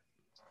next step?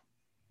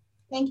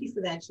 Thank you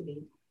for that,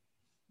 Shadi.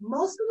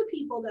 Most of the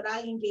people that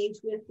I engage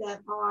with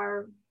that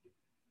are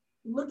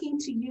looking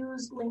to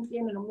use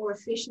LinkedIn in a more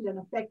efficient and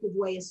effective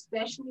way,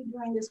 especially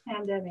during this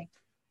pandemic,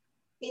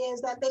 is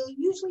that they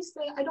usually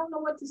say, I don't know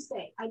what to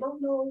say. I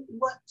don't know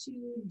what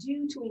to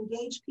do to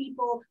engage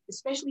people,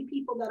 especially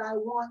people that I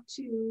want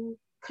to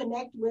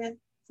connect with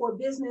for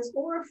business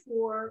or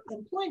for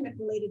employment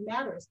related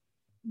matters.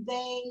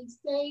 They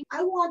say,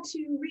 I want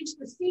to reach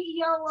the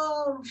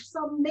CEO of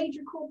some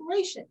major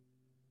corporation.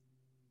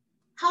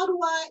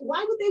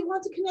 Why would they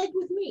want to connect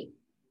with me?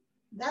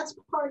 That's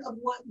part of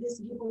what this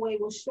giveaway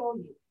will show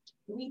you.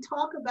 We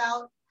talk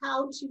about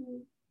how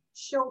to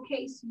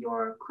showcase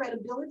your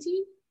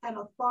credibility and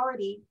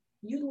authority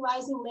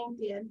utilizing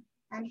LinkedIn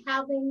and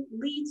having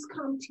leads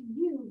come to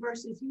you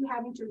versus you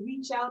having to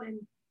reach out and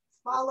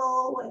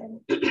follow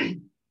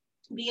and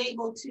be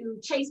able to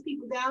chase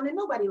people down. And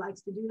nobody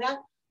likes to do that.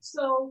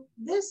 So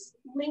this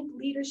Linked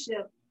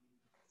Leadership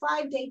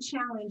 5-day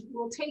challenge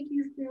will take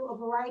you through a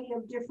variety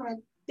of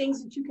different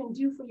things that you can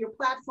do for your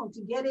platform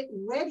to get it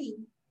ready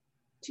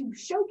to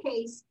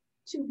showcase,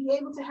 to be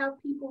able to have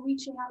people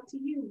reaching out to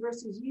you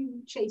versus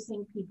you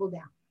chasing people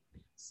down.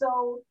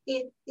 So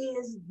it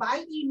is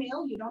by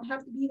email. You don't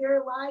have to be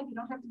there live. You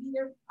don't have to be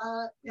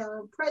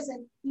there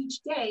present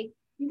each day.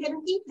 You get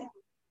an email.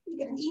 You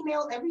get an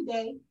email every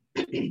day.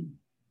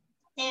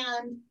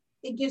 And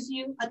it gives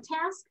you a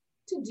task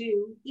to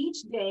do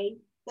each day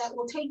that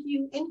will take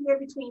you anywhere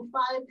between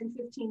 5 and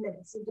 15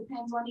 minutes. It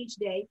depends on each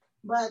day,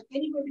 but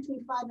anywhere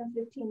between 5 and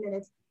 15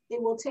 minutes,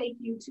 it will take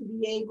you to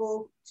be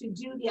able to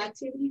do the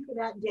activity for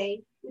that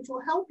day, which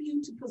will help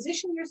you to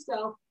position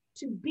yourself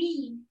to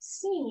be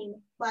seen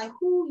by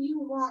who you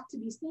want to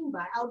be seen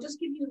by. I'll just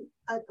give you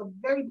a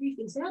very brief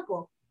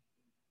example.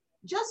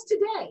 Just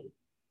today,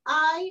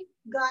 I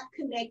got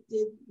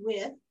connected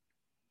with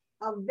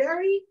a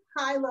very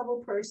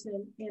high-level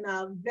person in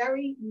a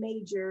very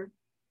major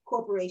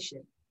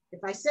corporation.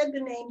 If I said the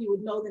name, you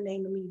would know the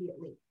name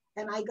immediately.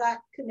 And I got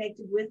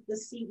connected with the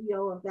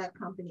CEO of that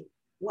company.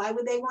 Why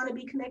would they want to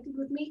be connected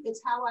with me?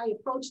 It's how I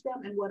approach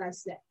them and what I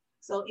said.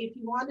 So if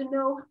you want to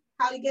know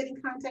how to get in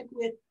contact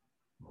with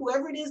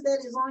whoever it is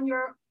that is on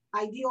your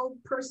ideal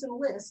person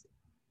list,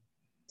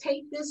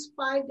 take this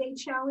 5-day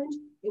challenge.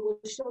 It will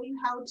show you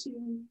how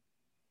to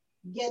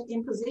get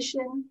in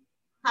position,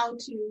 how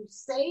to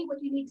say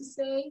what you need to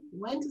say,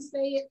 when to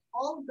say it,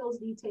 all of those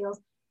details.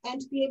 and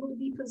to be able to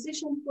be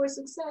positioned for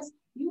success,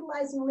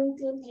 utilizing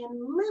LinkedIn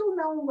in little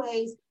known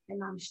ways.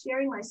 And I'm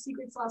sharing my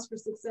secret sauce for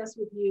success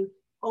with you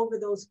over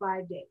those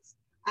 5 days.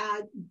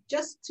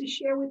 Just to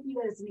share with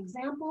you as an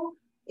example,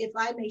 if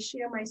I may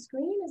share my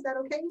screen, is that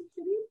okay with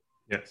you?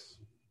 Yes.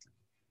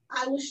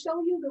 I will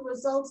show you the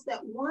results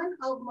that one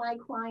of my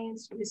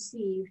clients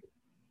received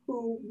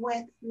who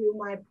went through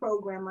my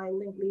program, my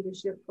Link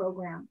Leadership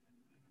program.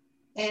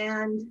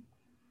 And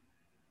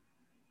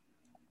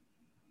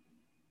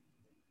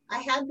I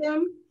had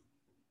them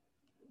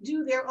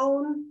do their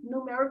own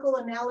numerical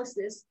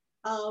analysis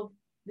of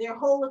their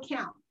whole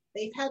account.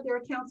 They've had their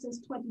account since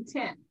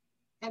 2010.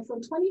 And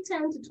from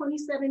 2010 to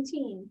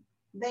 2017,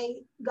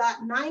 they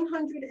got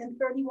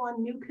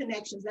 931 new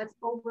connections. That's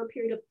over a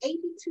period of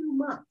 82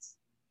 months.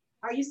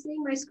 Are you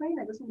seeing my screen?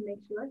 I just want to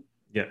make sure.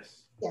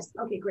 Yes. Yes.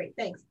 Okay, great.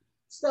 Thanks.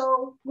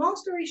 So long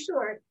story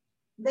short,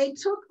 they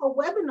took a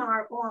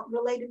webinar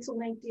related to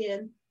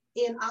LinkedIn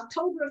in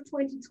October of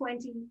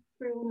 2020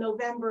 through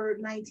November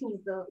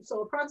 19th.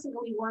 So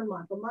approximately 1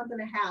 month, a month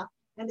and a half,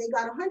 and they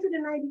got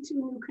 192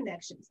 new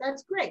connections.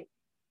 That's great.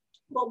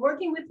 But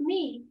working with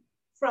me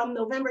from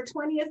November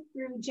 20th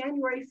through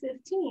January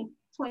 15th,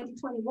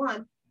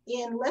 2021,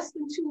 in less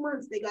than 2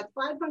 months, they got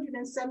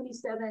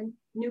 577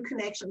 new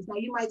connections. Now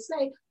you might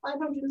say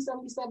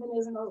 577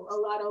 isn't a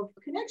lot of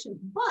connections,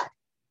 but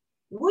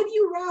would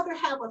you rather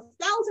have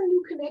 1,000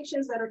 new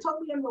connections that are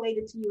totally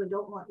unrelated to you and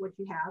don't want what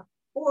you have?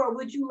 Or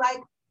would you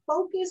like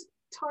focused,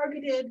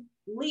 targeted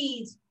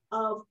leads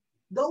of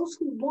those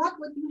who want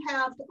what you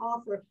have to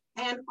offer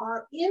and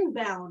are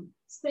inbound,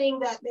 saying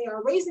that they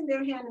are raising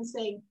their hand and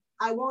saying,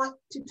 I want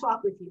to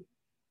talk with you?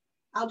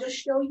 I'll just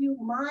show you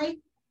my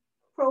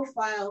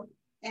profile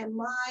and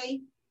my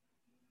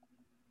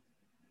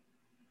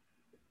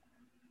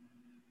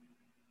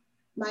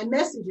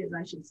messages,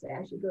 I should say.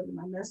 I should go to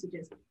my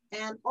messages.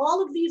 And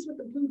all of these with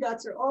the blue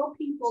dots are all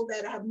people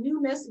that have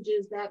new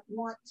messages that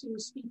want to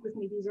speak with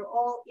me. These are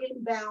all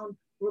inbound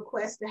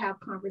requests to have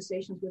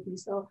conversations with me.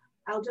 So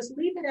I'll just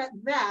leave it at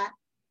that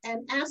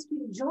and ask you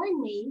to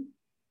join me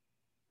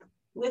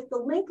with the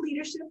Link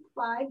Leadership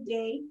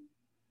 5-day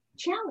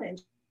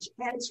challenge.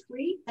 And it's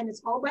free and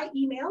it's all by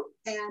email.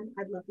 And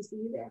I'd love to see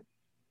you there.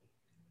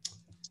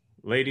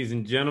 Ladies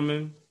and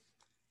gentlemen,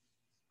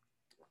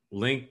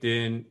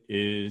 LinkedIn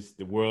is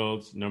the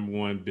world's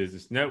 #1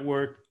 business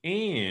network.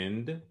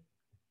 And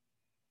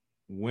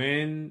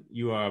when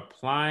you are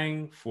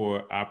applying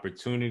for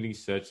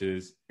opportunities such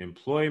as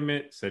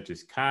employment, such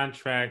as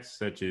contracts,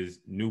 such as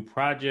new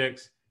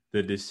projects,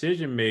 the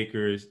decision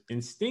makers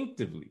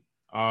instinctively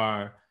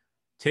are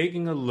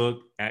taking a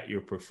look at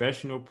your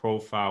professional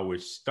profile,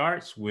 which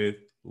starts with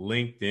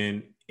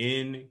LinkedIn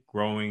in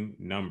growing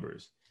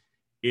numbers.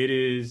 It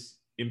is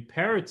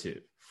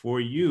imperative for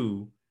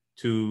you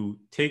to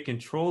take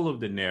control of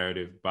the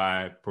narrative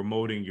by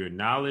promoting your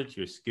knowledge,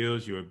 your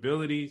skills, your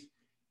abilities,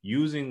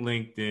 using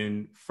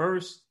LinkedIn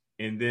first,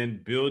 and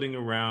then building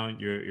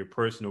around your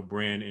personal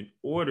brand in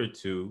order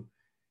to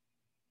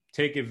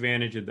take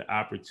advantage of the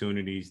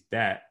opportunities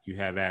that you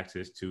have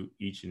access to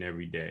each and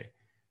every day.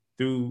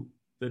 Through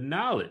the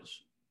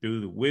knowledge, through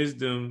the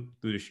wisdom,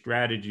 through the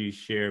strategies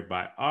shared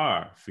by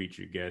our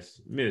featured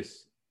guest,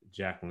 Miss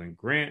Jacqueline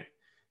Grant,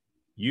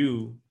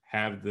 you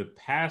have the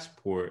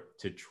passport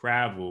to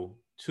travel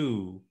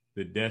to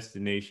the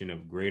destination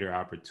of greater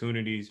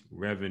opportunities,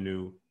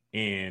 revenue,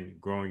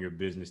 and growing your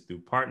business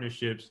through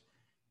partnerships.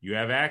 You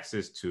have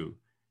access to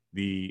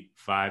the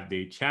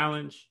 5-day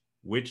challenge,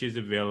 which is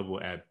available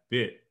at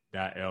bit.ly/linked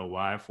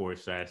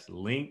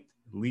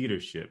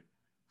leadership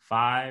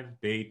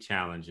 5-day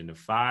challenge. And the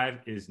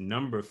 5 is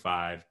number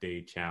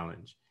 5-day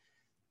challenge.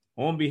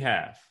 On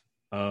behalf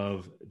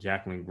of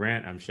Jacqueline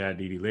Grant, I'm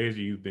Shadidi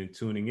Laser. You've been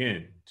tuning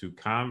in to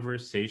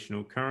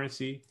Conversational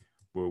Currency,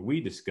 where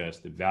we discuss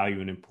the value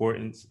and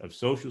importance of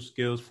social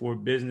skills for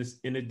business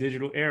in a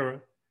digital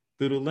era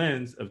through the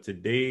lens of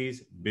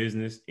today's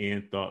business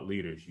and thought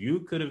leaders. You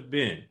could have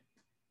been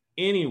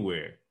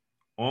anywhere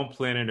on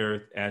planet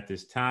Earth at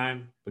this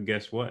time, but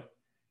guess what?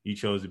 You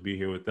chose to be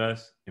here with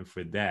us, and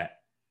for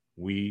that,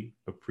 we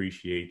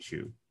appreciate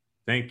you.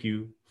 Thank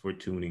you for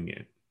tuning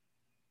in.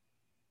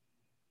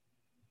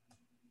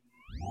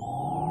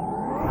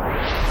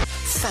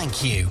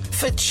 Thank you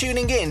for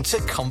tuning in to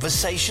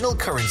Conversational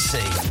Currency,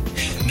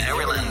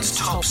 Maryland's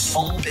top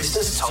small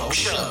business talk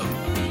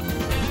show.